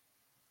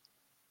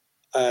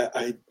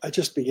 I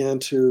just began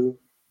to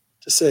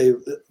say,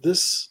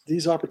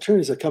 these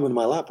opportunities that come into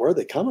my lap, where are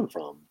they coming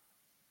from?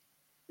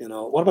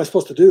 What am I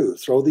supposed to do?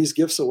 Throw these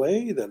gifts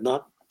away? That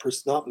not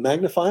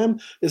magnify them?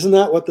 Isn't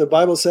that what the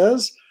Bible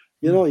says?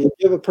 You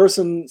give a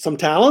person some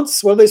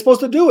talents. What are they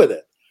supposed to do with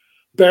it?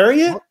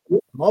 Bury it?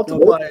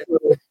 Multiply it.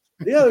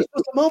 Yeah, they're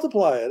supposed to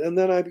multiply it. And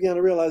then I began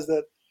to realize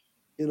that,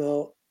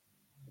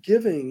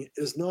 giving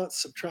is not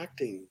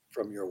subtracting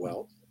from your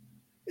wealth.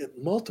 It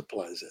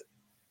multiplies it.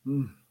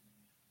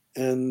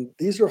 And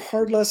these are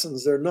hard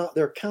lessons.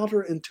 They're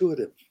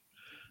counterintuitive.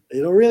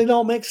 They really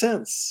don't make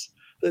sense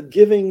that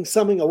giving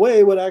something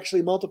away would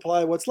actually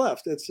multiply what's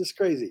left. It's just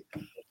crazy.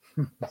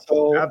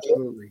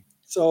 Absolutely.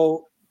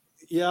 So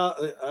yeah,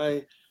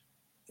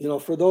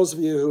 for those of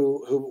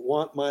you who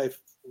want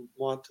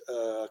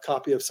a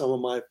copy of some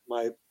of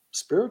my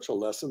spiritual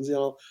lessons,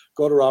 go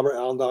to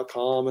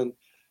robertallen.com and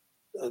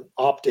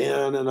opt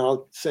in, and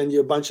I'll send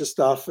you a bunch of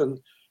stuff, and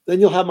then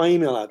you'll have my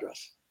email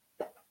address.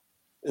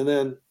 And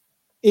then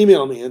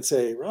email me and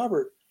say,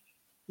 Robert,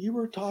 you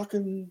were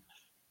talking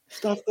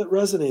stuff that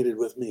resonated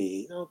with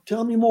me.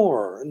 Tell me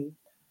more. And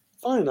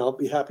fine, I'll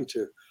be happy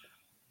to.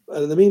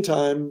 But in the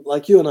meantime,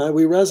 like you and I,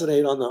 we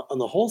resonate on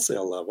the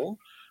wholesale level,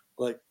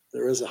 like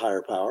there is a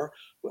higher power.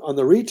 On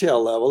the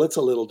retail level, it's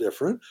a little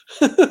different.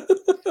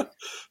 But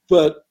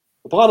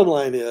the bottom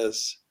line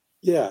is,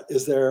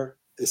 is there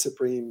a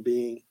supreme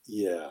being?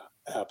 Yeah,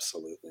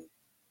 absolutely.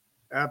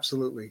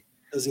 Absolutely.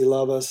 Does he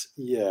love us?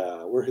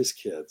 Yeah, we're his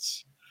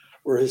kids.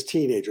 We're his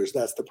teenagers.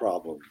 That's the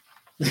problem.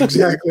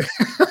 Exactly.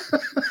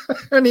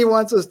 And he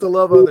wants us to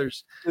love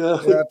others. Yeah,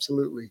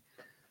 absolutely.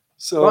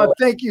 So, Bob,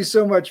 thank you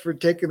so much for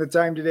taking the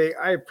time today.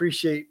 I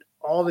appreciate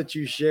all that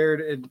you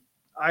shared, and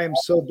I am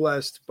so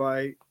blessed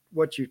by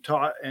what you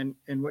taught and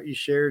what you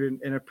shared,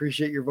 and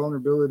appreciate your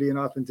vulnerability and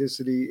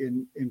authenticity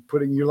in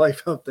putting your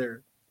life out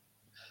there.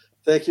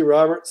 Thank you,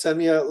 Robert. Send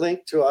me a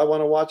link to I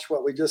want to watch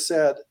what we just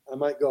said. I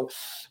might go,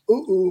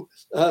 ooh.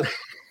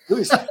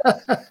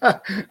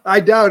 I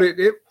doubt it.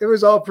 It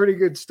was all pretty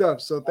good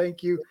stuff. So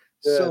thank you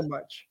so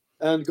much.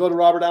 And go to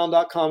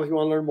robertallen.com if you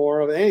want to learn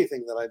more of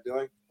anything that I'm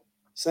doing.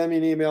 Send me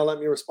an email. Let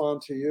me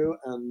respond to you.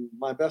 And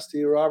my best to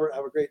you, Robert.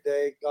 Have a great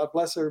day. God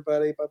bless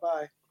everybody.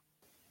 Bye-bye.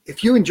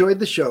 If you enjoyed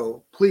the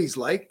show, please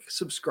like,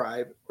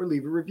 subscribe, or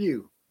leave a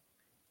review.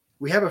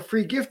 We have a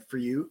free gift for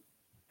you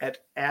at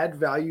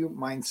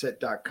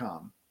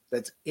addvaluemindset.com.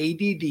 That's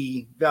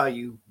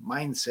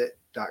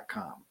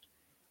addvaluemindset.com.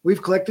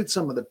 We've collected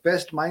some of the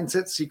best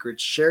mindset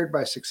secrets shared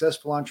by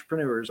successful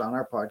entrepreneurs on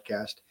our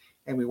podcast,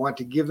 and we want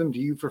to give them to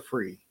you for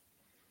free.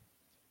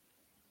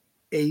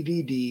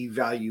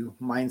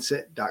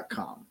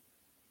 addvaluemindset.com.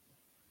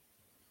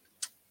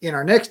 In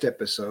our next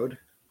episode,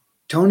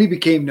 Tony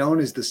became known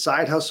as the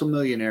Side Hustle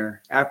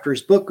Millionaire after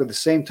his book with the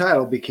same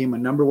title became a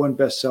 #1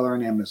 bestseller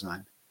on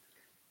Amazon.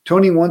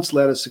 Tony once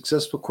led a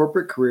successful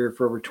corporate career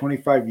for over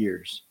 25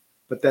 years,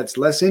 but that's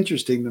less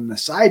interesting than the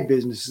side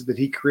businesses that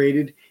he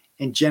created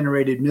and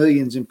generated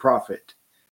millions in profit.